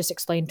you've both just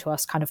explained to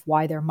us kind of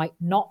why there might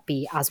not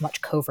be as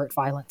much covert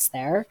violence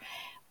there,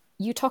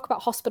 you talk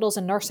about hospitals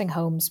and nursing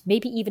homes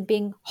maybe even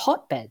being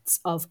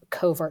hotbeds of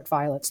covert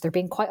violence. There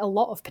being quite a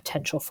lot of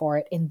potential for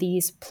it in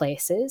these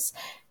places.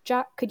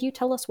 Jack, could you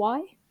tell us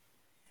why?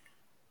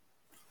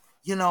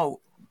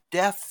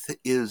 Death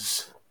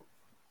is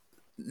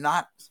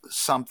not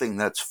something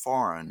that's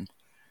foreign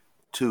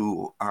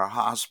to our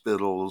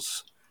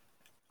hospitals,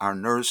 our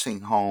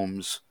nursing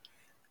homes.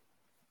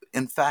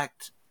 In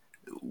fact,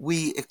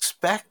 we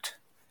expect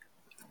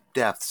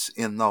deaths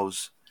in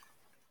those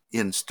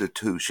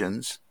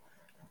institutions.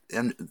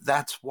 And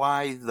that's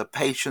why the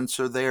patients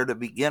are there to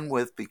begin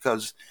with,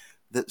 because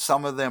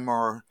some of them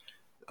are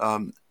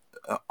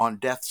on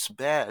death's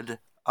bed.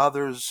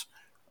 Others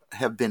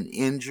have been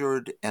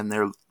injured and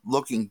they're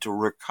looking to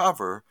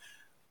recover.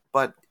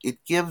 But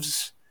it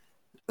gives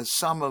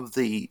some of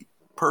the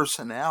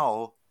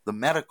personnel, the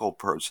medical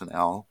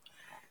personnel,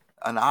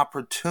 an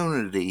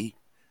opportunity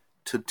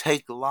to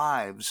take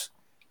lives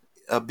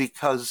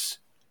because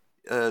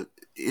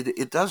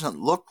it doesn't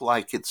look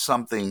like it's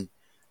something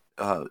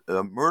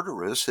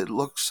murderous. It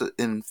looks,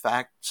 in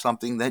fact,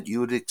 something that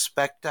you would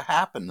expect to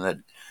happen, that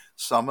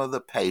some of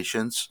the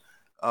patients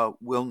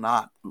will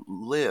not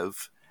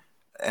live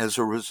as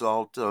a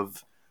result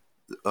of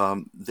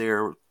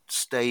their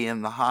stay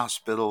in the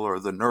hospital or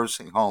the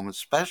nursing home,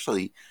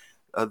 especially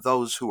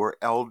those who are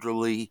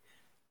elderly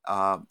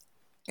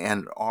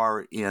and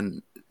are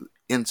in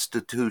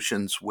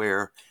institutions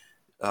where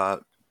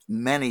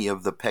many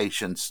of the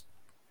patients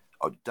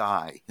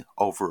die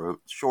over a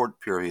short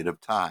period of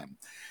time.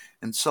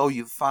 And so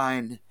you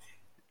find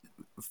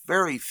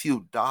very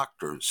few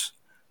doctors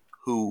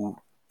who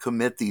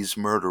commit these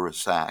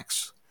murderous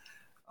acts.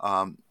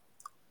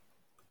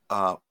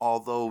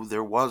 Although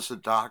there was a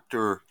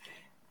doctor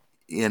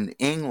in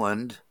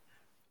England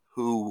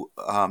who,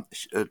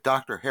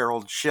 Dr.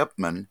 Harold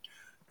Shipman,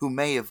 who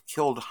may have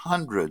killed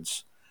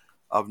hundreds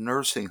of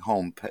nursing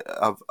home,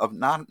 of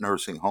not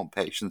nursing home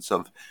patients,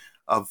 of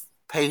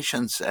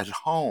patients at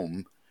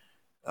home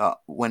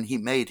when he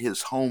made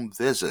his home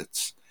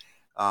visits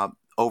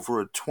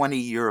over a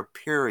 20-year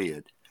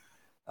period.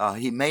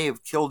 He may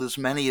have killed as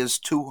many as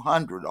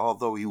 200,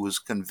 although he was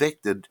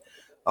convicted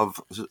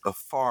of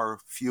far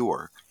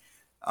fewer.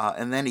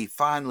 And then he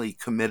finally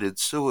committed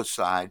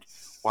suicide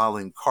while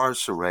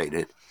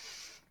incarcerated.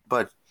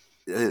 But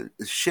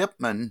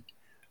Shipman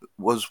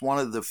was one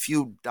of the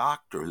few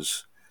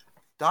doctors.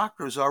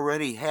 Doctors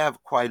already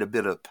have quite a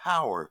bit of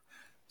power,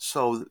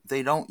 so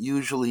they don't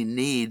usually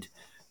need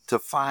to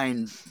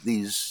find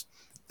these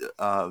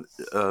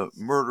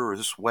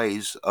murderous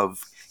ways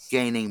of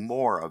gaining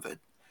more of it.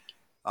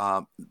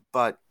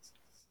 But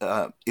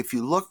if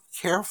you look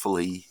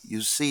carefully,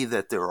 you see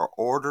that there are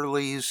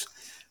orderlies,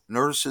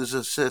 nurses'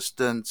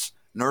 assistants,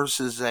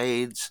 nurses'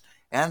 aides,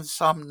 and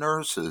some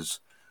nurses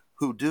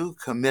who do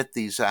commit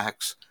these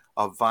acts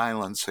of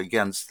violence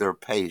against their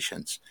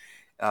patients.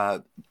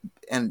 And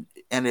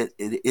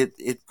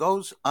it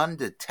goes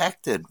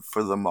undetected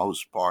for the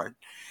most part.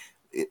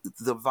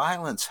 The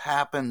violence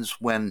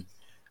happens when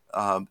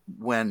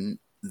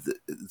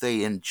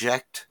they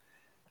inject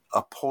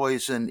a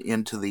poison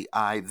into the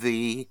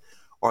IV,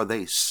 or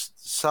they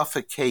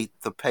suffocate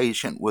the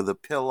patient with a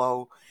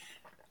pillow.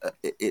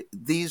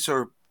 These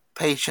are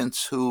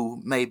patients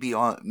who may be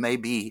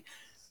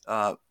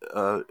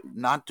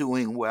not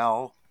doing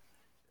well.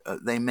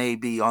 They may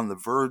be on the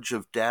verge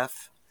of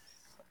death,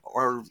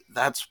 or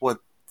that's what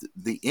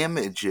the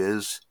image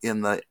is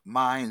in the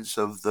minds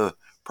of the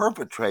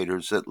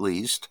perpetrators, at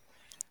least.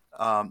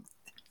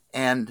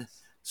 And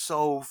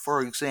so,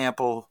 for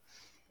example,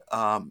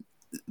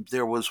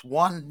 there was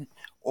one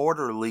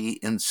orderly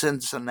in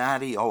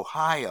Cincinnati,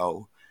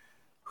 Ohio,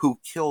 who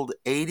killed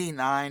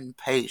 89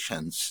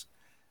 patients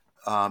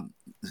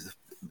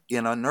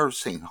in a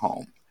nursing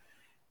home.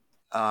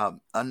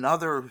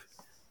 Another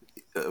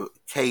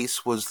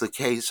case was the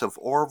case of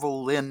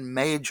Orville Lynn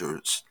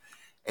Majors,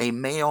 a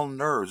male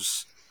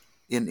nurse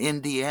in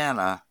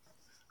Indiana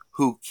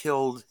who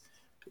killed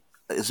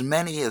as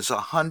many as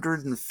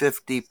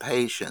 150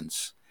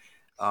 patients.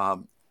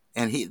 And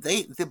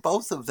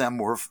both of them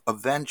were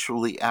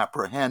eventually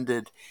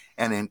apprehended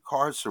and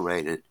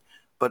incarcerated,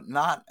 but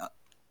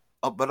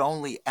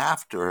only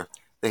after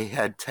they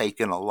had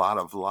taken a lot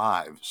of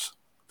lives.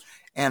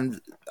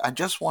 And I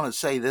just want to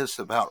say this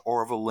about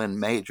Orville Lynn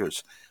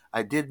Majors.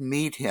 I did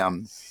meet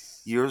him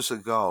years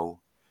ago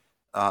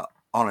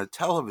on a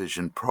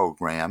television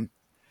program,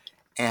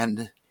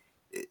 and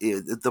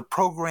the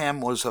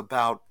program was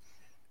about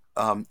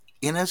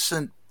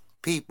innocent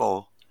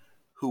people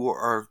who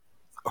are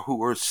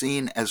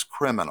seen as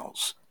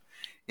criminals.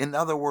 In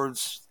other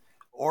words,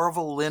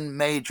 Orville Lynn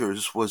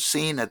Majors was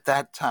seen at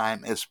that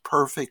time as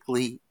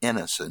perfectly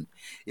innocent.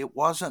 It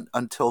wasn't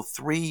until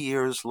 3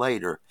 years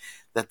later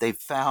that they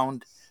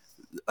found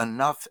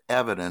enough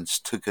evidence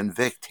to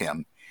convict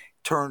him.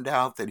 Turned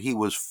out that he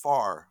was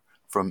far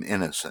from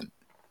innocent.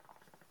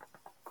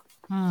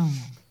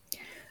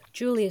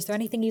 Julie, is there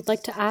anything you'd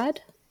like to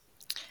add?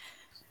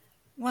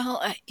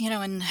 Well,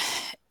 in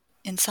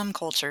some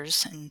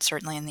cultures, and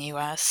certainly in the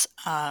U.S.,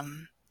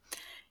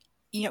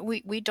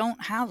 we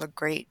don't have a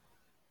great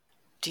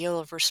deal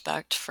of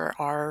respect for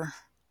our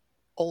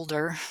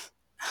older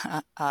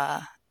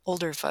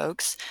older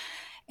folks,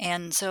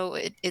 and so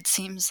it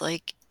seems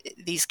like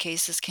these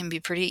cases can be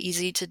pretty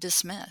easy to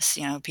dismiss.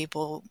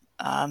 People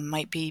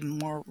might be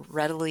more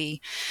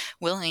readily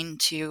willing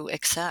to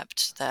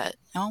accept that,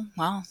 oh,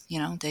 well,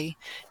 they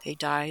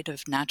died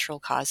of natural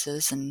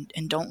causes, and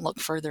don't look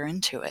further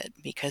into it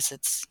because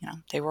it's,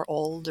 they were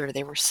old or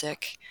they were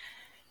sick,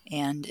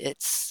 and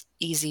it's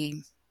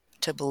easy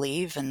to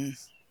believe and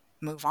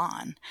move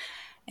on.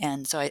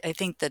 And so I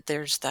think that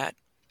there's that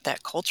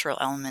cultural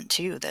element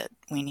too, that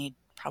we need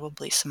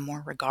probably some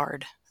more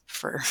regard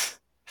for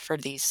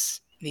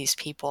these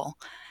people.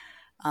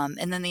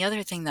 And then the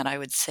other thing that I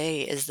would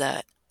say is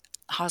that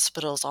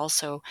hospitals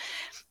also,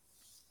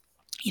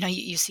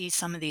 you see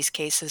some of these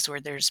cases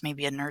where there's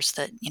maybe a nurse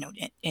that,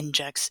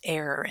 injects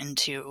air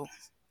into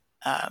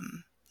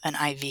an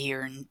IV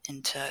or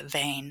into a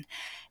vein,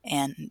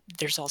 and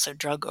there's also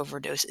drug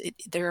overdose.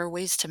 There are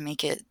ways to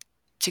make it,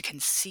 to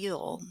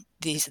conceal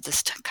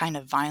this kind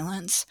of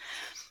violence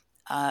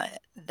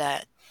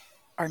that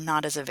are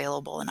not as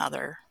available in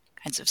other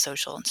kinds of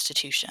social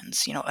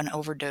institutions. An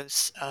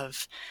overdose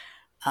of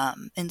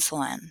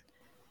insulin,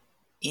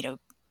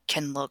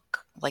 can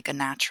look like a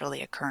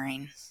naturally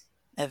occurring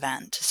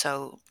event.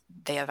 So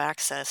they have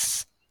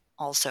access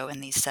also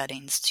in these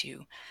settings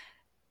to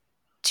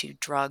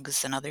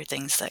drugs and other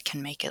things that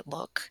can make it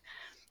look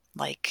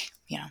like,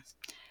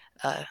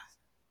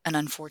 an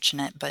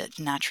unfortunate but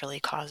naturally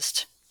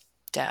caused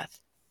death.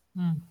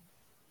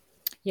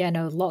 Yeah,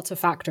 no, lots of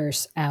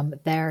factors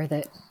there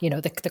that,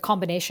 the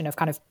combination of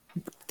kind of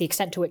the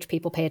extent to which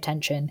people pay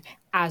attention,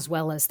 as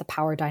well as the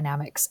power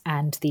dynamics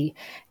and the,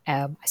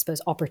 I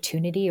suppose,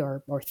 opportunity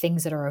or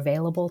things that are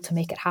available to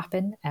make it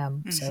happen.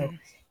 So,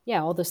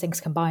 yeah, all those things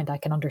combined, I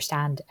can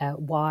understand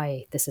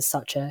why this is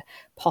such a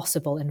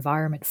possible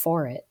environment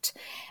for it.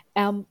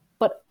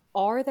 But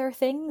are there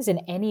things in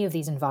any of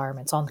these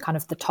environments, on kind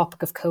of the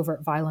topic of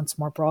covert violence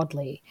more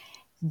broadly,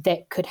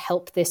 that could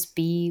help this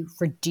be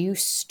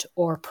reduced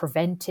or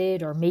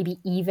prevented, or maybe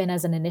even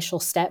as an initial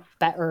step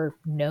better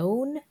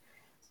known?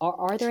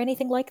 Are there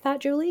anything like that,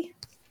 Julie?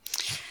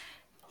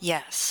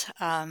 Yes.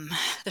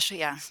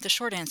 The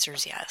short answer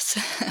is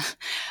yes.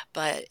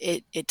 But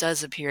it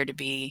does appear to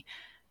be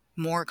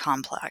more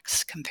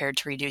complex compared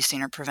to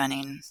reducing or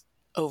preventing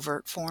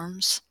overt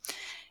forms.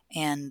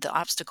 And the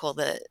obstacle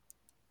that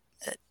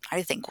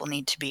I think will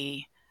need to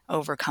be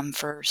overcome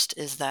first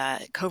is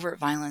that covert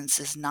violence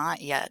is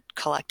not yet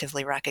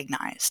collectively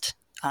recognized,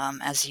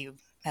 as you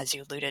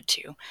alluded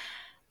to,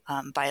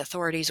 by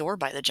authorities or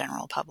by the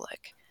general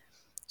public.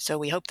 So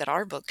we hope that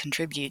our book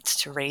contributes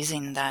to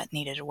raising that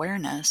needed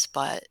awareness,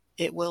 but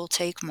it will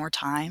take more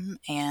time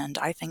and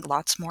I think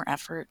lots more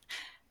effort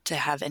to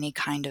have any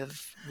kind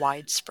of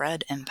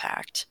widespread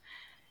impact.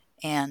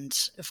 And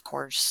of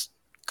course,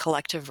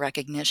 collective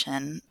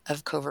recognition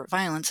of covert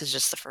violence is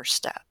just the first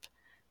step.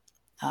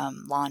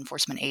 Law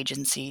enforcement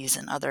agencies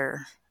and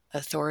other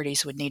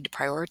authorities would need to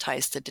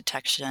prioritize the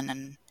detection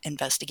and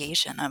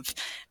investigation of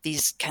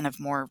these kind of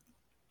more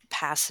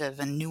passive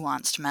and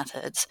nuanced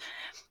methods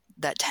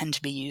that tend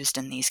to be used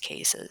in these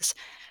cases.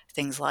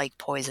 Things like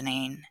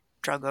poisoning,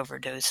 drug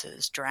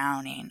overdoses,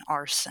 drowning,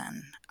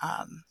 arson,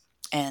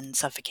 and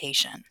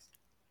suffocation.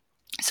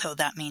 So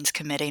that means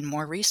committing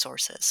more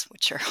resources,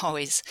 which are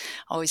always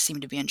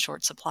seem to be in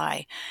short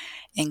supply,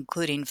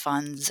 including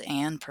funds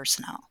and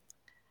personnel.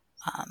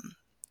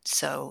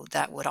 So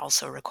that would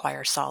also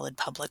require solid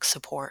public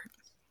support.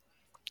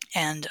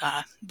 And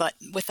but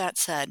with that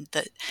said,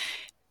 that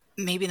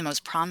maybe the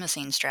most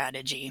promising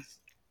strategy,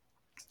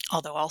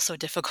 although also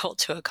difficult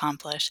to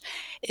accomplish,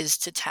 is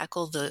to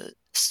tackle the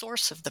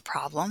source of the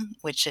problem,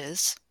 which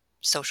is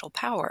social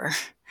power.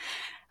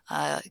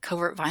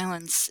 Covert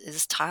violence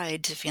is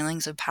tied to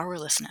feelings of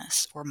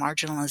powerlessness or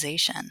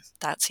marginalization.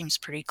 That seems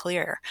pretty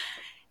clear.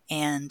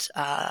 And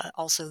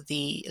also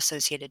the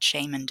associated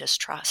shame and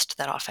distrust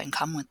that often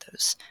come with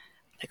those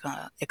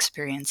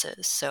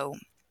experiences. So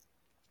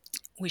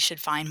we should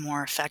find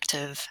more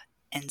effective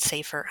and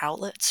safer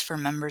outlets for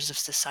members of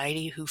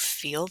society who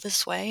feel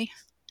this way,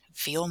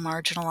 feel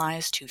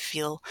marginalized, who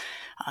feel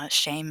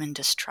shame and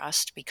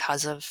distrust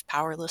because of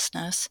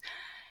powerlessness,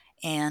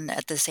 and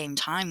at the same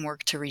time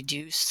work to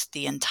reduce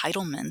the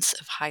entitlements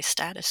of high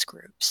status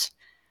groups.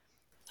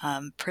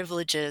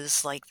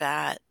 Privileges like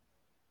that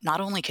not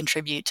only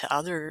contribute to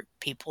other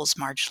people's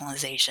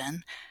marginalization,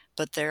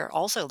 but they're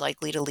also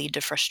likely to lead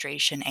to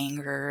frustration,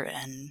 anger,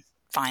 and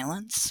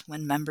violence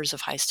when members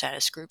of high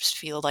status groups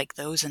feel like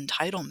those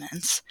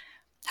entitlements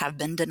have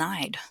been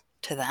denied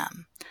to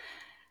them.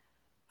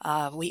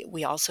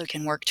 We also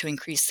can work to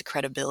increase the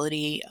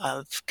credibility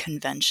of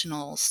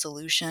conventional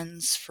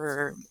solutions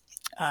for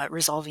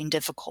resolving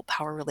difficult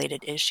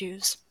power-related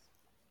issues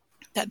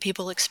that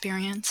people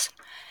experience.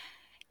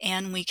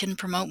 And we can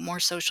promote more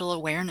social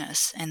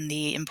awareness and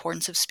the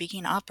importance of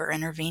speaking up or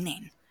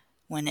intervening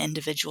when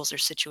individuals or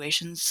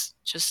situations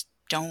just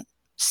don't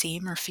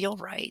seem or feel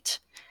right.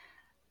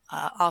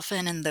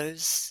 Often in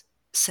those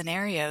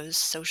scenarios,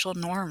 social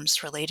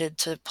norms related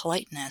to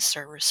politeness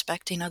or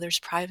respecting others'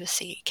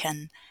 privacy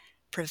can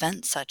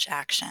prevent such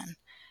action.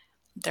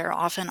 There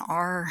often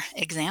are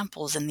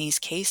examples in these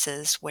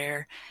cases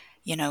where,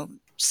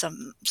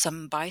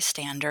 some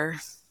bystander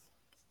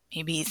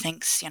maybe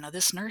thinks,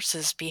 this nurse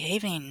is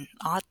behaving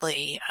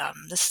oddly.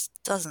 This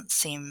doesn't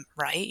seem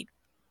right.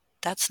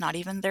 That's not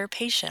even their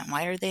patient.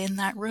 Why are they in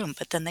that room?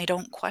 But then they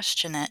don't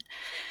question it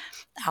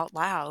out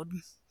loud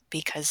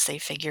because they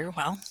figure,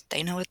 well,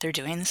 they know what they're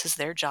doing. This is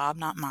their job,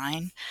 not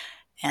mine.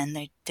 And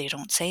they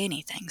don't say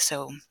anything.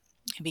 So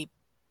maybe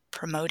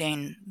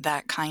promoting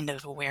that kind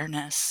of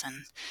awareness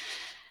and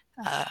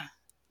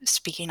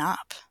speaking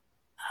up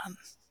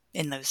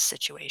in those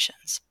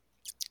situations.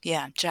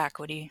 Yeah, Jack,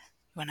 what do you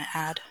want to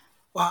add?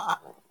 Well,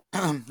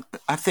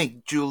 I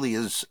think Julie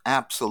is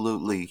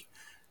absolutely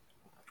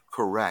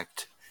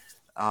correct.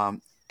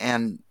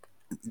 And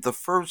the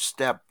first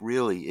step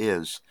really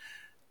is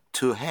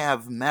to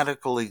have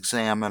medical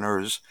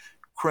examiners,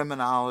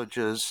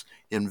 criminologists,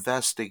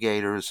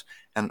 investigators,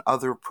 and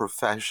other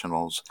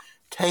professionals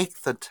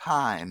take the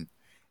time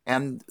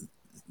and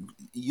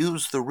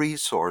use the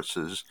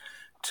resources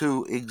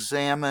to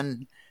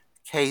examine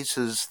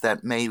cases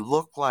that may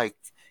look like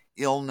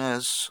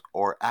illness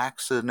or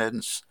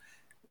accidents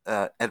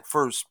at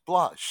first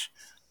blush,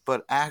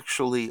 but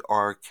actually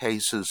are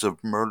cases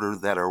of murder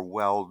that are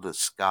well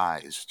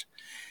disguised.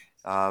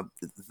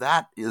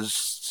 That is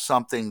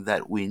something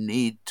that we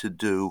need to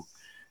do,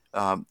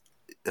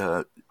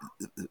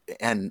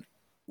 and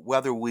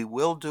whether we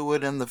will do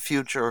it in the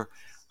future,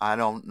 I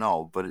don't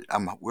know. But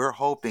we're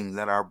hoping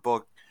that our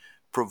book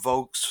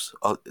provokes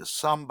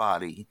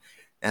somebody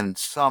and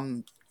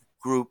some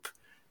group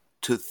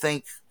to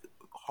think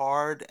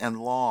hard and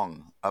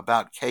long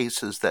about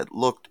cases that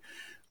looked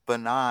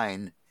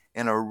benign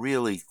and are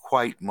really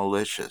quite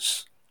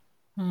malicious.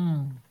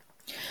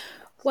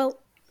 Well,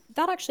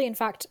 that actually, in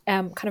fact,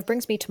 kind of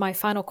brings me to my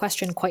final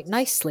question quite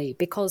nicely,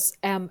 because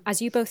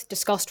as you both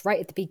discussed right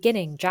at the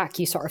beginning, Jack,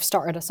 you sort of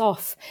started us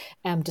off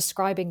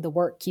describing the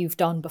work you've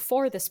done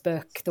before this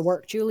book, the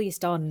work Julie's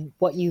done,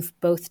 what you've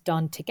both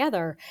done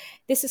together.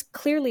 This is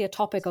clearly a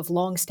topic of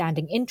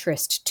long-standing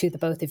interest to the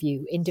both of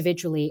you,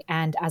 individually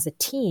and as a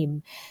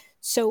team.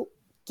 So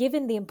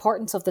given the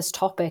importance of this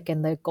topic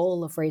and the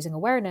goal of raising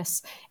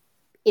awareness,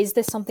 is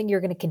this something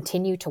you're going to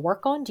continue to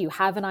work on? Do you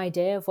have an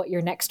idea of what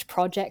your next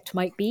project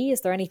might be?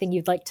 Is there anything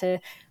you'd like to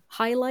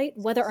highlight,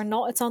 whether or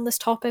not it's on this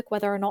topic,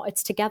 whether or not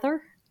it's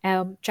together?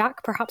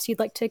 Jack, perhaps you'd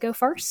like to go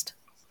first?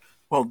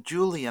 Well,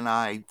 Julie and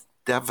I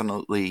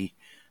definitely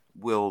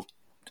will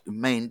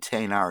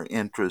maintain our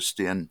interest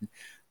in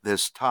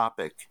this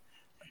topic.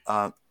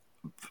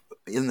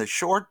 In the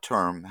short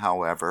term,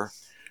 however,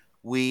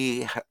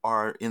 we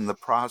are in the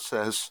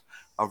process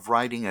of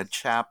writing a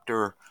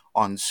chapter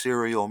on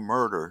serial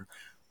murder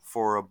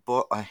for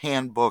a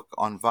handbook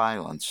on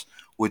violence,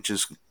 which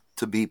is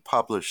to be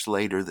published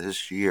later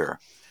this year.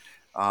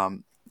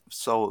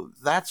 So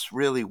that's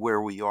really where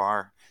we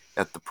are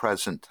at the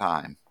present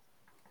time.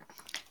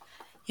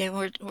 Yeah,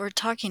 we're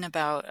talking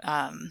about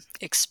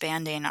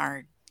expanding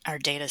our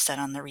data set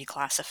on the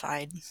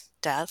reclassified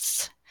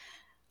deaths,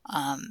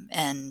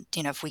 and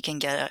if we can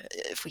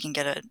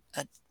get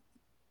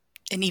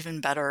an even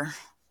better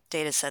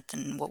data set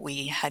than what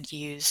we had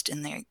used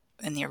in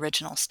the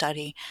original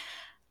study,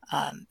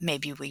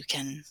 maybe we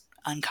can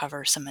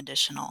uncover some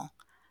additional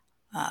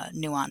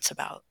nuance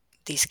about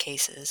these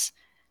cases.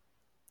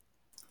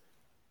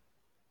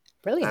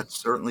 Brilliant. That's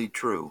certainly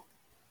true.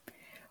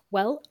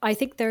 Well, I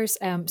think there's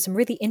some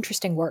really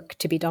interesting work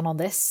to be done on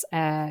this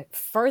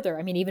further,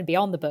 even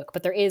beyond the book,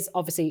 but there is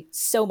obviously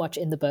so much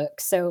in the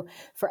book. So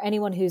for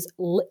anyone who's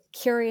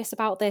curious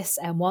about this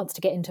and wants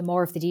to get into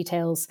more of the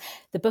details,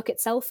 the book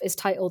itself is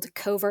titled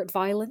Covert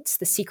Violence,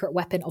 The Secret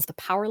Weapon of the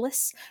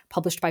Powerless,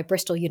 published by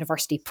Bristol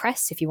University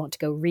Press, if you want to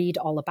go read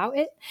all about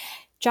it.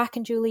 Jack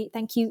and Julie,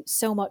 thank you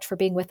so much for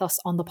being with us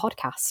on the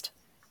podcast.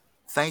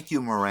 Thank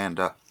you,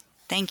 Miranda.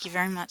 Thank you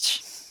very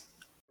much.